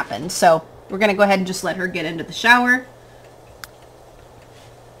going to happen. So we're going to go ahead and just let her get into the shower.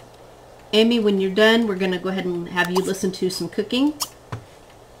 Amy, when you're done, we're going to go ahead and have you listen to some cooking.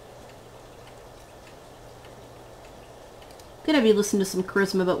 Could have you listen to some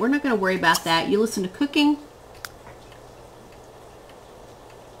charisma, but we're not going to worry about that. You listen to cooking.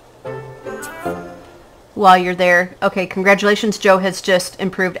 While you're there. Okay, congratulations. Joe has just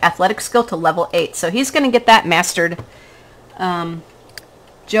improved athletic skill to level 8. So he's going to get that mastered.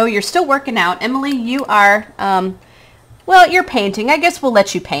 Joe, you're still working out. Emily, you are, well, you're painting. I guess we'll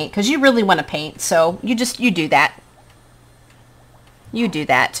let you paint because you really want to paint. So you do that. You do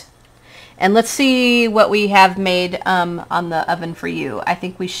that. And let's see what we have made on the oven for you. I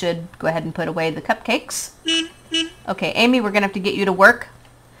think we should go ahead and put away the cupcakes. Okay, Amy, we're going to have to get you to work.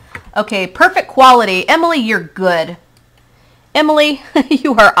 Okay, perfect quality. Emily, you're good. Emily,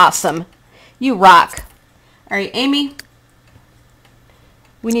 you are awesome. You rock. All right, Amy,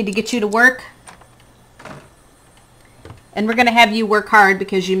 we need to get you to work. And we're going to have you work hard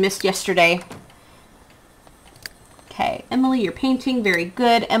because you missed yesterday. Okay, Emily, you're painting. Very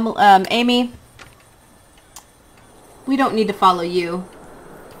good. Amy, we don't need to follow you.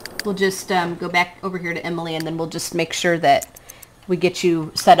 We'll just go back over here to Emily, and then we'll just make sure that we get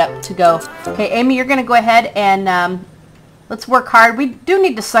you set up to go. Okay, Amy, you're going to go ahead and let's work hard. We do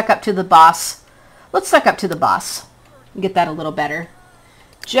need to suck up to the boss. Let's suck up to the boss and get that a little better.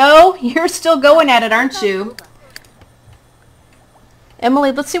 Joe, you're still going at it, aren't you?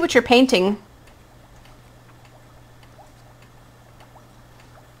 Emily, let's see what you're painting.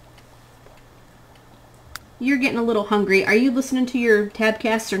 You're getting a little hungry. Are you listening to your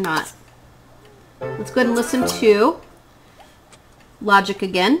tabcasts or not? Let's go ahead and listen to Logic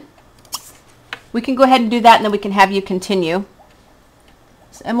again. We can go ahead and do that, and then we can have you continue.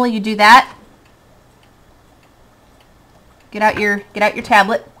 So Emily, you do that. Get out your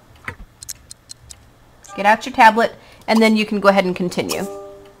tablet. Get out your tablet, and then you can go ahead and continue.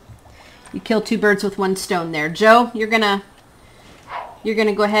 You kill 2 birds with 1 stone there. Joe, you're gonna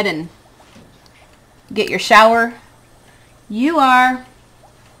go ahead and get your shower. You are.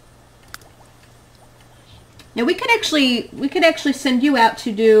 Now we could actually send you out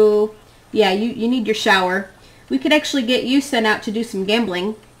to do. Yeah, you need your shower. We could actually get you sent out to do some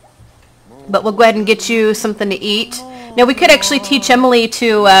gambling. But we'll go ahead and get you something to eat. Now we could actually teach Emily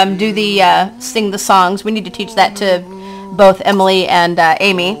to do the sing the songs. We need to teach that to both Emily and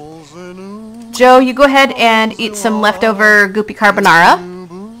Amy. Joe, you go ahead and eat some leftover goopy carbonara.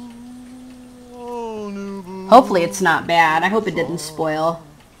 Hopefully it's not bad. I hope it didn't spoil.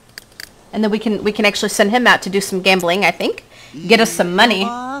 And then we can actually send him out to do some gambling, I think. Get us some money.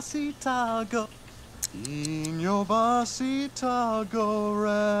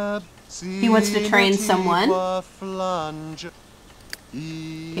 He wants to train someone.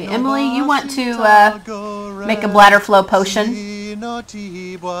 Okay, Emily, you want to make a bladder flow potion. You're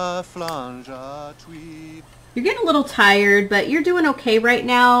getting a little tired, but you're doing okay right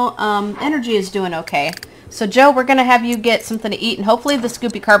now. Energy is doing okay. So, Joe, we're going to have you get something to eat, and hopefully the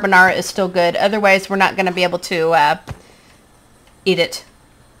Scoopy Carbonara is still good. Otherwise, we're not going to be able to eat it.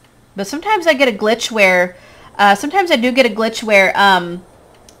 But sometimes I get a glitch where... sometimes I do get a glitch where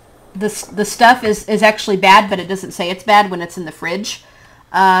the stuff is actually bad, but it doesn't say it's bad when it's in the fridge.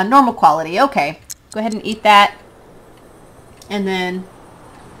 Normal quality. Okay. Go ahead and eat that. And then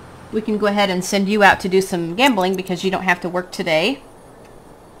we can go ahead and send you out to do some gambling because you don't have to work today.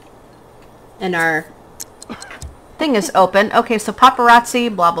 And our thing is open. Okay, so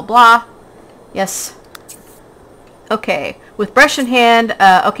paparazzi, blah, blah, blah. Yes. Okay, with brush in hand.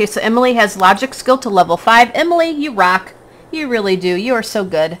 Okay, so Emily has logic skill to level 5. Emily, you rock. You really do. You are so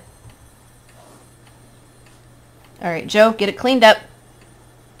good. All right, Joe, get it cleaned up.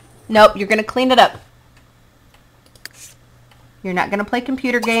 Nope, you're going to clean it up. You're not going to play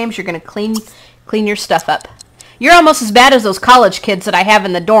computer games. You're going to clean your stuff up. You're almost as bad as those college kids that I have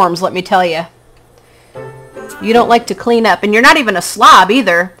in the dorms, let me tell you. You don't like to clean up, and you're not even a slob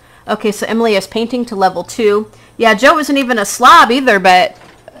either. Okay, so Emily is painting to level 2. Yeah, Joe isn't even a slob either, but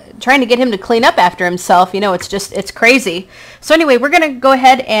trying to get him to clean up after himself, you know, it's crazy. So anyway, we're going to go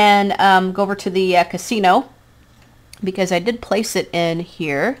ahead and go over to the casino because I did place it in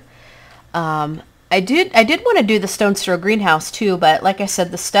here. I did want to do the Stone's Throw greenhouse too, but like I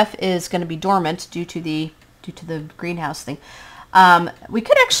said, the stuff is going to be dormant due to the greenhouse thing. We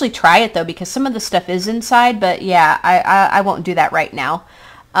could actually try it though because some of the stuff is inside, but yeah, I won't do that right now.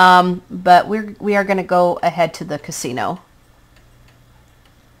 But we are going to go ahead to the casino.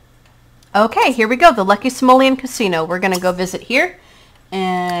 Okay, here we go. The Lucky Simoleon Casino. We're going to go visit here,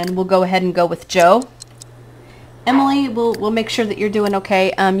 and we'll go ahead and go with Joe. Emily, we'll make sure that you're doing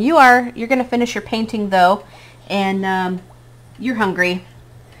okay. You're going to finish your painting though, and you're hungry.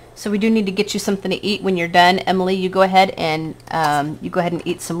 So we do need to get you something to eat when you're done. Emily, you go ahead and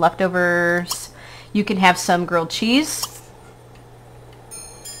eat some leftovers. You can have some grilled cheese.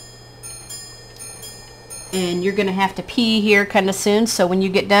 And you're going to have to pee here kind of soon. So when you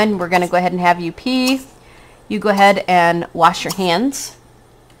get done, we're going to go ahead and have you pee. You go ahead and wash your hands.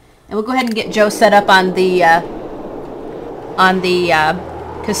 And we'll go ahead and get Joe set up on the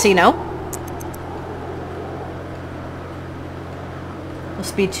casino. We'll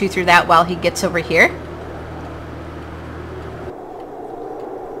speed through that while he gets over here.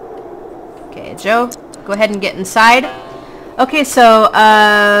 Okay, Joe, go ahead and get inside. Okay, so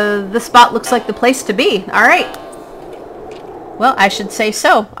this spot looks like the place to be. All right. Well, I should say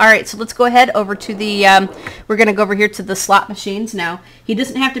so. All right, so let's go ahead over to the, we're going to go over here to the slot machines now. He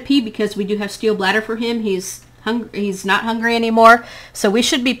doesn't have to pee because we do have steel bladder for him. He's not hungry anymore. So we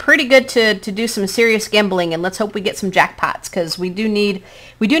should be pretty good to do some serious gambling, and let's hope we get some jackpots because we do need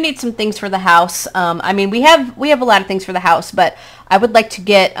some things for the house. I mean, we have a lot of things for the house, but I would like to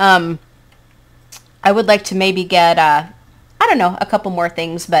get, maybe get, I don't know, a couple more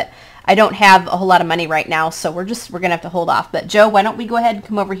things, but I don't have a whole lot of money right now, so we're going to have to hold off. But Joe, why don't we go ahead and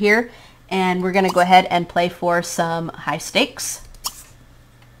come over here, and we're going to go ahead and play for some high stakes.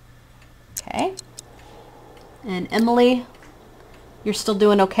 Okay. And Emily, you're still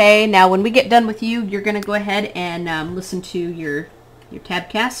doing okay. Now, when we get done with you, you're going to go ahead and listen to your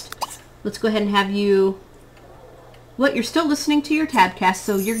Tabcast. Let's go ahead and have you... Well, you're still listening to your Tabcast,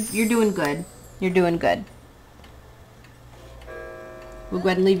 so you're doing good. You're doing good. We'll go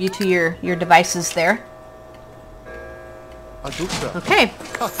ahead and leave you to your devices there. Okay.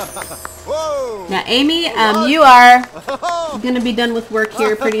 Whoa! Now, Amy, you are going to be done with work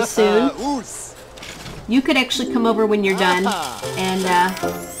here pretty soon. you could actually come over when you're done, and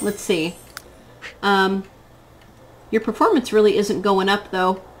let's see. Your performance really isn't going up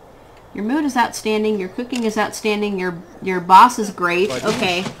though. Your mood is outstanding. Your cooking is outstanding. Your boss is great.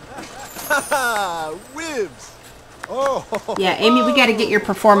 Okay. Whibs. Oh. Yeah, Amy, we got to get your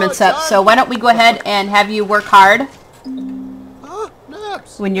performance up. So why don't we go ahead and have you work hard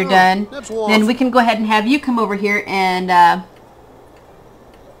Naps. when you're done. Naps will Then off. we can go ahead and have you come over here and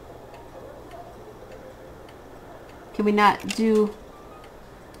can we not do...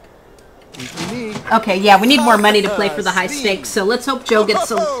 Me. Okay, yeah, we need more money to play for the high stakes. So let's hope Joe gets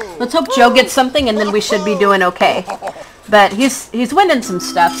some. Let's hope Joe gets something, and then we should be doing okay. But he's winning some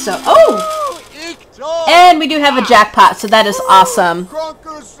stuff. So and we do have a jackpot, so that is awesome.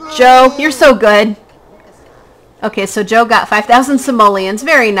 Joe, you're so good. Okay, so Joe got 5,000 simoleons.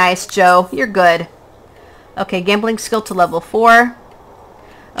 Very nice, Joe. You're good. Okay, gambling skill to level 4.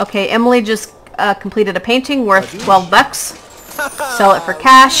 Okay, Emily just completed a painting worth 12 bucks. Sell it for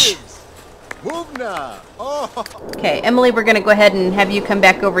cash. Okay, Emily, we're going to go ahead and have you come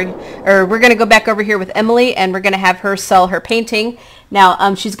back over, or we're going to go back over here with Emily, and we're going to have her sell her painting.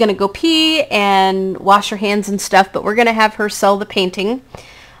 Now, she's going to go pee and wash her hands and stuff, but we're going to have her sell the painting,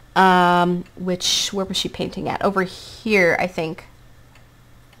 where was she painting at? Over here, I think.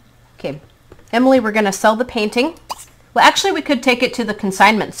 Okay, Emily, we're going to sell the painting. Well, actually, we could take it to the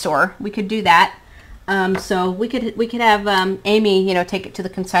consignment store. We could do that. So we could have Amy, take it to the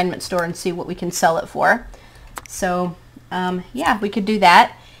consignment store and see what we can sell it for. So yeah, we could do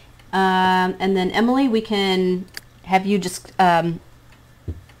that. And then Emily, we can have you just go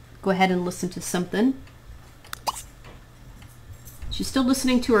ahead and listen to something. She's still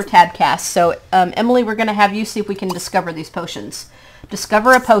listening to her Tadcast. So Emily, we're going to have you see if we can discover these potions.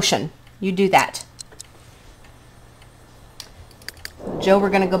 Discover a potion. You do that. Joe, we're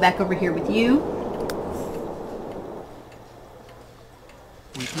going to go back over here with you.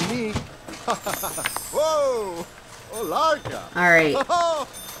 Me. Whoa! Oh, Larka! All right.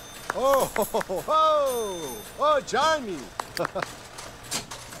 Oh, Johnny!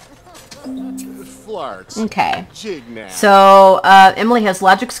 Flarts. Okay. Jignaw. So Emily has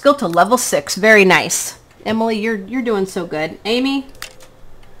logic skill to level 6. Very nice. Emily, you're doing so good. Amy,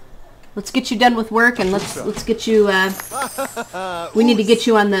 let's get you done with work and let's get you. We need to get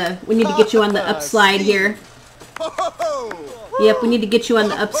you on the upslide here. Yep, we need to get you on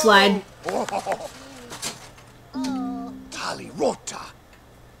the upslide. Tali Rota.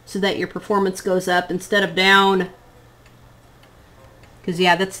 So that your performance goes up instead of down. Because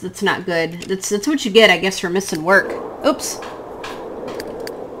yeah, that's not good. That's what you get, I guess, for missing work. Oops.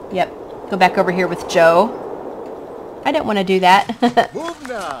 Yep. Go back over here with Joe. I didn't want to do that.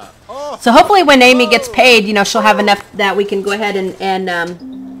 So hopefully when Amy gets paid, she'll have enough that we can go ahead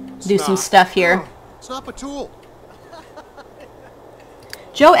and do some stuff here. Snap a tool.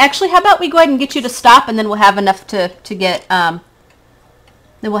 Joe, actually, how about we go ahead and get you to stop, and then we'll have enough to get,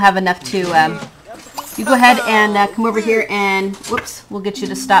 you go ahead and come over here and, whoops, we'll get you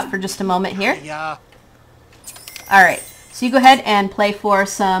to stop for just a moment here. Yeah. All right, so you go ahead and play for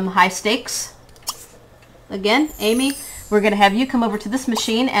some high stakes. Again, Amy, we're going to have you come over to this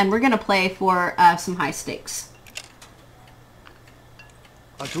machine, and we're going to play for some high stakes.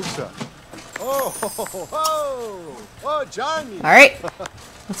 Adusa. Oh, Johnny. All right,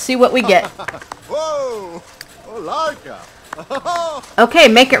 let's see what we get. Whoa, oh, Larka. Okay,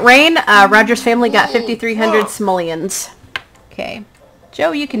 make it rain. Roger's family got 5,300 simoleons. Okay,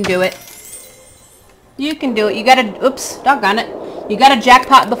 Joe, you can do it. You can do it. You got a, oops, doggone it. You got a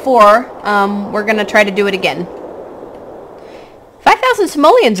jackpot before. We're going to try to do it again. 5,000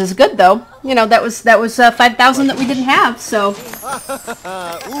 simoleons is good, though. That was 5,000 that we didn't have, so.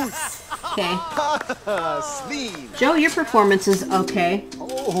 Okay. Joe, your performance is okay.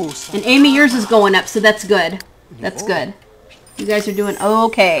 And Amy, yours is going up, so that's good. That's good. You guys are doing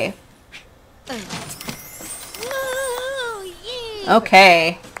okay.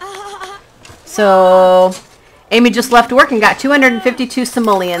 Okay. So, Amy just left work and got 252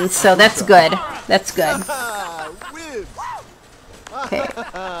 simoleons, so that's good. That's good. Okay.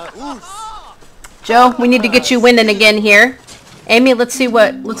 Joe, we need to get you winning again here. Amy, let's see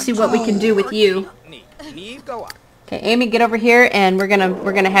what we can do with you. Okay, Amy, get over here, and we're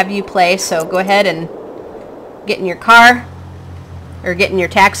gonna have you play. So go ahead and get in your car, or get in your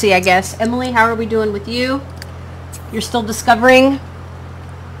taxi, I guess. Emily, how are we doing with you? You're still discovering.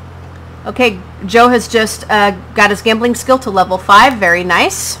 Okay, Joe has just got his gambling skill to level 5. Very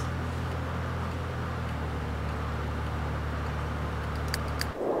nice.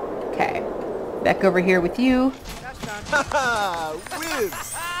 Okay, back over here with you.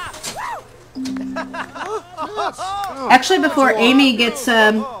 Actually, before Amy gets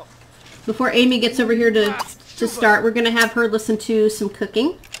over here to start, we're gonna have her listen to some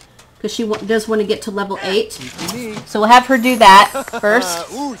cooking because she does want to get to level 8. So we'll have her do that first,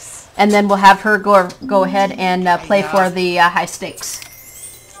 and then we'll have her go ahead and play for the high stakes.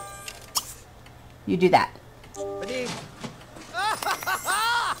 You do that.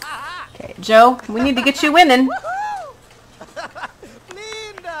 Okay, Joe, we need to get you winning.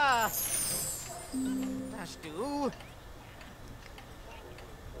 Linda! That's do.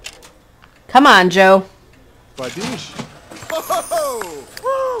 Come on, Joe. Badish. Ho ho!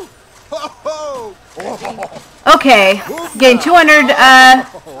 Ho ho! Okay, gain 200.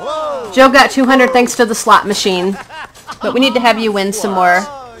 Joe got 200 thanks to the slot machine, but we need to have you win some more.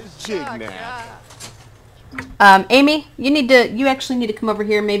 Jignat. Amy, you actually need to come over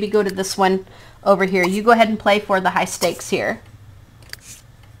here. Maybe go to this one over here. You go ahead and play for the high stakes here,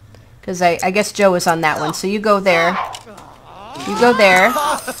 because I guess Joe is on that one. So you go there. You go there.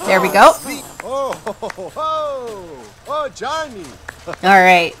 There we go. Oh ho ho! Oh, Johnny. All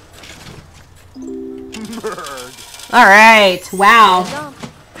right. All right. Wow.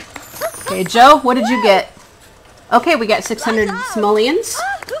 Okay, Joe, what did you get? Okay, we got 600 simoleons.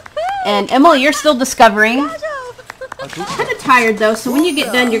 And Emily, you're still discovering. Kind of tired though, so when you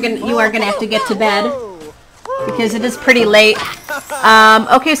get done, you are gonna have to get to bed because it is pretty late.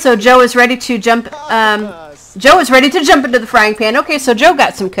 Okay, so Joe is ready to jump. Joe is ready to jump into the frying pan. Okay, so Joe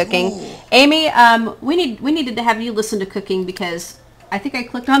got some cooking. Amy, we needed to have you listen to cooking because I think I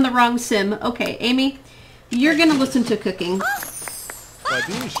clicked on the wrong sim. Okay, Amy, you're gonna listen to cooking.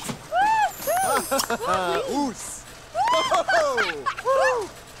 Badish. Oos.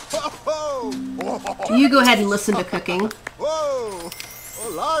 You go ahead and listen to cooking. Whoa!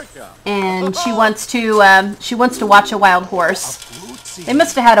 Olarka. And she wants to watch a wild horse. They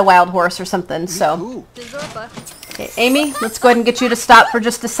must have had a wild horse or something. So, okay, Amy, let's go ahead and get you to stop for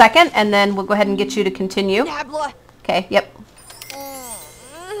just a second, and then we'll go ahead and get you to continue. Okay. Yep.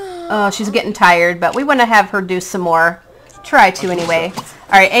 Oh, she's getting tired, but we want to have her do some more. Try to anyway.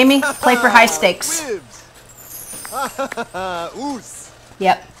 All right, Amy, play for high stakes. Oos.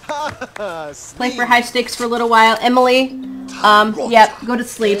 Yep. Play for high stakes for a little while. Emily, yep, go to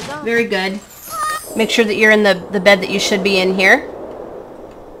sleep. Very good. Make sure that you're in the bed that you should be in here.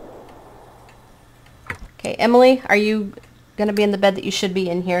 Okay, Emily, are you going to be in the bed that you should be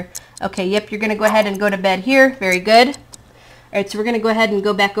in here? Okay, yep, you're going to go ahead and go to bed here. Very good. All right, so we're going to go ahead and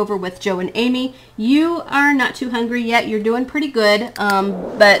go back over with Joe and Amy. You are not too hungry yet. You're doing pretty good.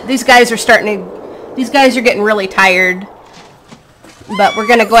 But these guys are getting really tired. But we're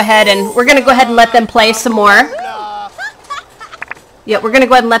going to go ahead and let them play some more. Yeah, we're going to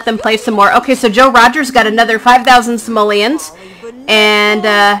go ahead and let them play some more. Okay, so Joe Rogers got another 5,000 simoleons. And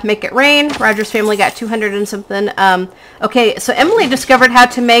make it rain. Rogers family got 200 and something. Okay, so Emily discovered how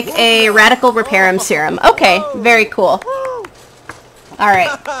to make a radical reparum serum. Okay, very cool. All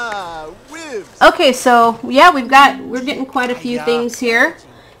right. Okay, so yeah, we're getting quite a few things here.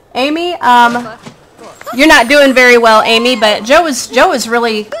 Amy, you're not doing very well, Amy, but Joe is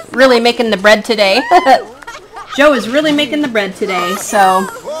really making the bread today. Joe is really making the bread today, so.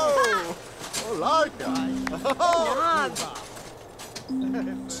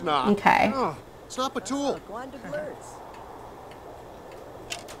 Okay. Snap a tool.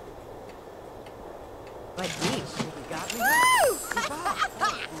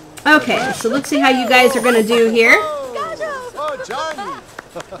 Okay, so let's see how you guys are gonna do here. Oh, Johnny.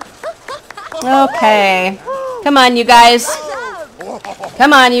 Okay. Come on, you guys.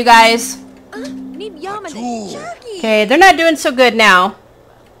 Come on, you guys. Okay, they're not doing so good now.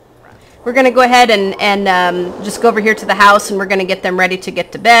 We're going to go ahead and just go over here to the house, and we're going to get them ready to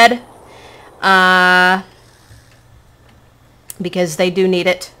get to bed. Because they do need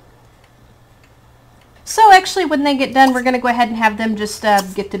it. So actually, when they get done, we're going to go ahead and have them just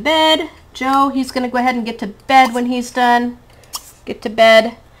get to bed. Joe, he's going to go ahead and get to bed when he's done. Get to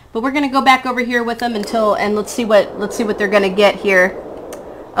bed. But we're going to go back over here with them and let's see what they're going to get here.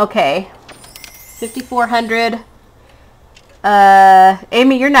 Okay. 5,400.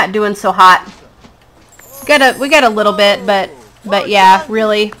 Amy, you're not doing so hot. We got a little bit, but yeah,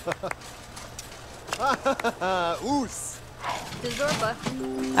 really. All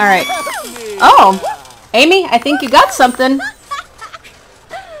right. Oh, Amy, I think you got something.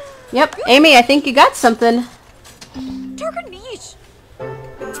 Yep, Amy, I think you got something.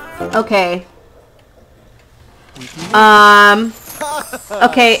 Okay.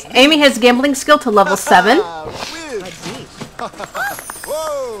 Okay, Amy has gambling skill to level 7.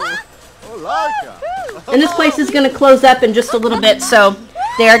 And this place is going to close up in just a little bit, so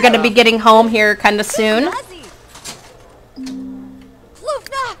They are going to be getting home here kind of soon. Nazi.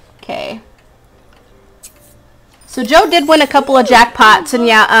 Klufna. Okay. So Joe did win a couple of jackpots, and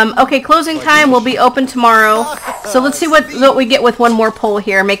yeah, okay, closing time will be open tomorrow. So let's see what we get with one more poll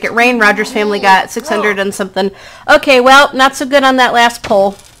here. Make it rain. Rogers family got 600 and something. Okay, well, not so good on that last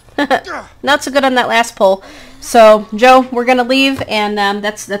poll. Not so good on that last poll. So Joe, we're gonna leave, and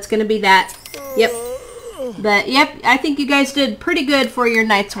that's gonna be that. Yep. But yep, I think you guys did pretty good for your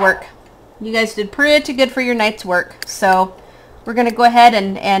night's work. You guys did pretty good for your night's work. So we're gonna go ahead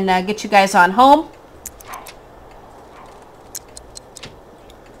and get you guys on home.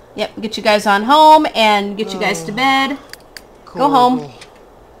 Yep, get you guys on home and get you guys to bed. Go home.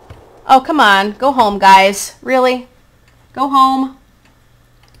 Oh, come on. Go home, guys. Really? Go home.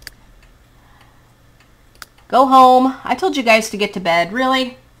 Go home. I told you guys to get to bed.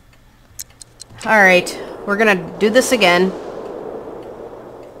 Really? All right. We're going to do this again.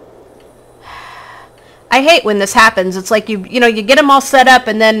 I hate when this happens. It's like you get them all set up,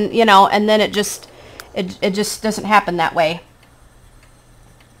 and then, and then it just doesn't happen that way.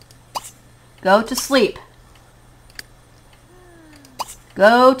 Go to sleep.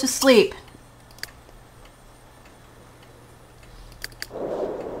 Go to sleep.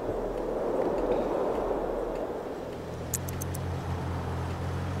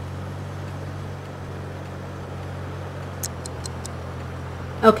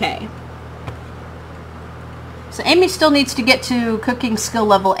 Okay. So Amy still needs to get to cooking skill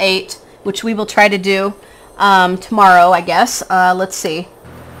level 8, which we will try to do tomorrow, I guess. Let's see.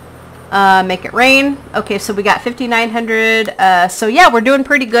 Make it rain. Okay, so we got 5,900. So yeah, we're doing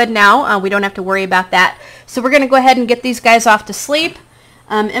pretty good now. We don't have to worry about that. So we're going to go ahead and get these guys off to sleep.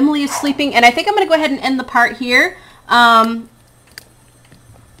 Emily is sleeping, and I think I'm going to go ahead and end the part here.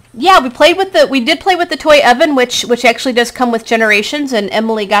 Yeah, we did play with the toy oven, which actually does come with Generations, and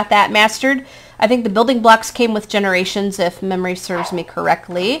Emily got that mastered. I think the building blocks came with Generations, if memory serves me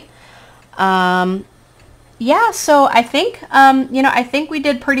correctly. Yeah, so I think I think we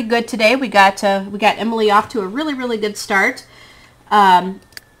did pretty good today. We got Emily off to a really, really good start, and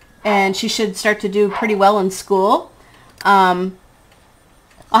she should start to do pretty well in school.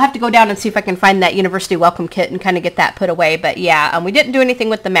 I'll have to go down and see if I can find that university welcome kit and kind of get that put away. But yeah, we didn't do anything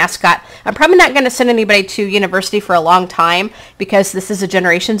with the mascot. I'm probably not going to send anybody to university for a long time because this is a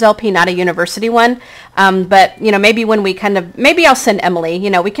Generations LP, not a university one. But maybe when maybe I'll send Emily.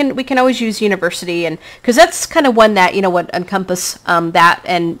 We can always use university, and because that's kind of one that would encompass that.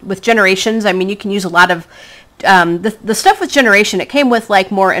 And with Generations, I mean, you can use a lot of the stuff with Generation. It came with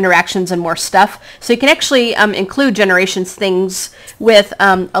like more interactions and more stuff, so you can actually include Generations things with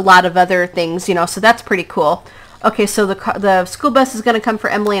a lot of other things, so that's pretty cool. Okay, so the school bus is going to come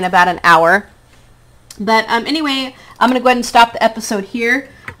for Emily in about an hour. But anyway, I'm going to go ahead and stop the episode here.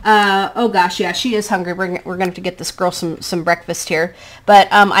 Oh gosh, yeah, she is hungry. We're going to have to get this girl some breakfast here. But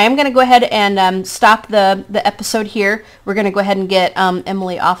I am going to go ahead and stop the episode here. We're going to go ahead and get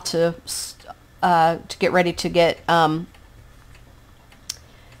Emily off to get ready to get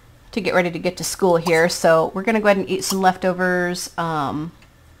to school here. So we're gonna go ahead and eat some leftovers.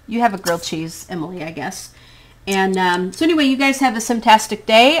 You have a grilled cheese, Emily, I guess. And so anyway, you guys have a fantastic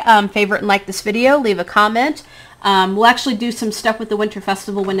day. Favorite and like this video. Leave a comment. We'll actually do some stuff with the Winter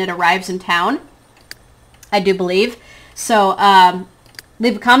Festival when it arrives in town, I do believe. So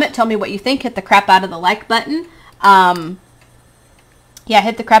leave a comment. Tell me what you think. Hit the crap out of the like button. Yeah,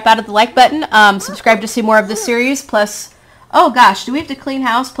 hit the crap out of the like button. Subscribe to see more of this series. Plus, oh gosh, do we have to clean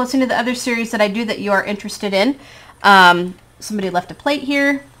house? Plus any of the other series that I do that you are interested in. Somebody left a plate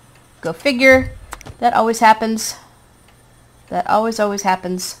here. Go figure. That always happens. That always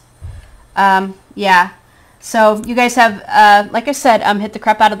happens. Yeah. So you guys have, like I said, hit the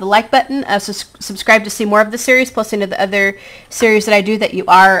crap out of the like button. Subscribe to see more of the series. Plus any of the other series that I do that you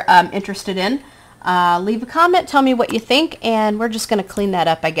are interested in. Leave a comment, tell me what you think, and we're just going to clean that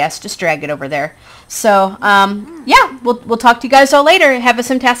up, I guess. Just drag it over there. So, yeah, we'll talk to you guys all later. Have a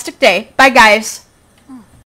fantastic day. Bye, guys.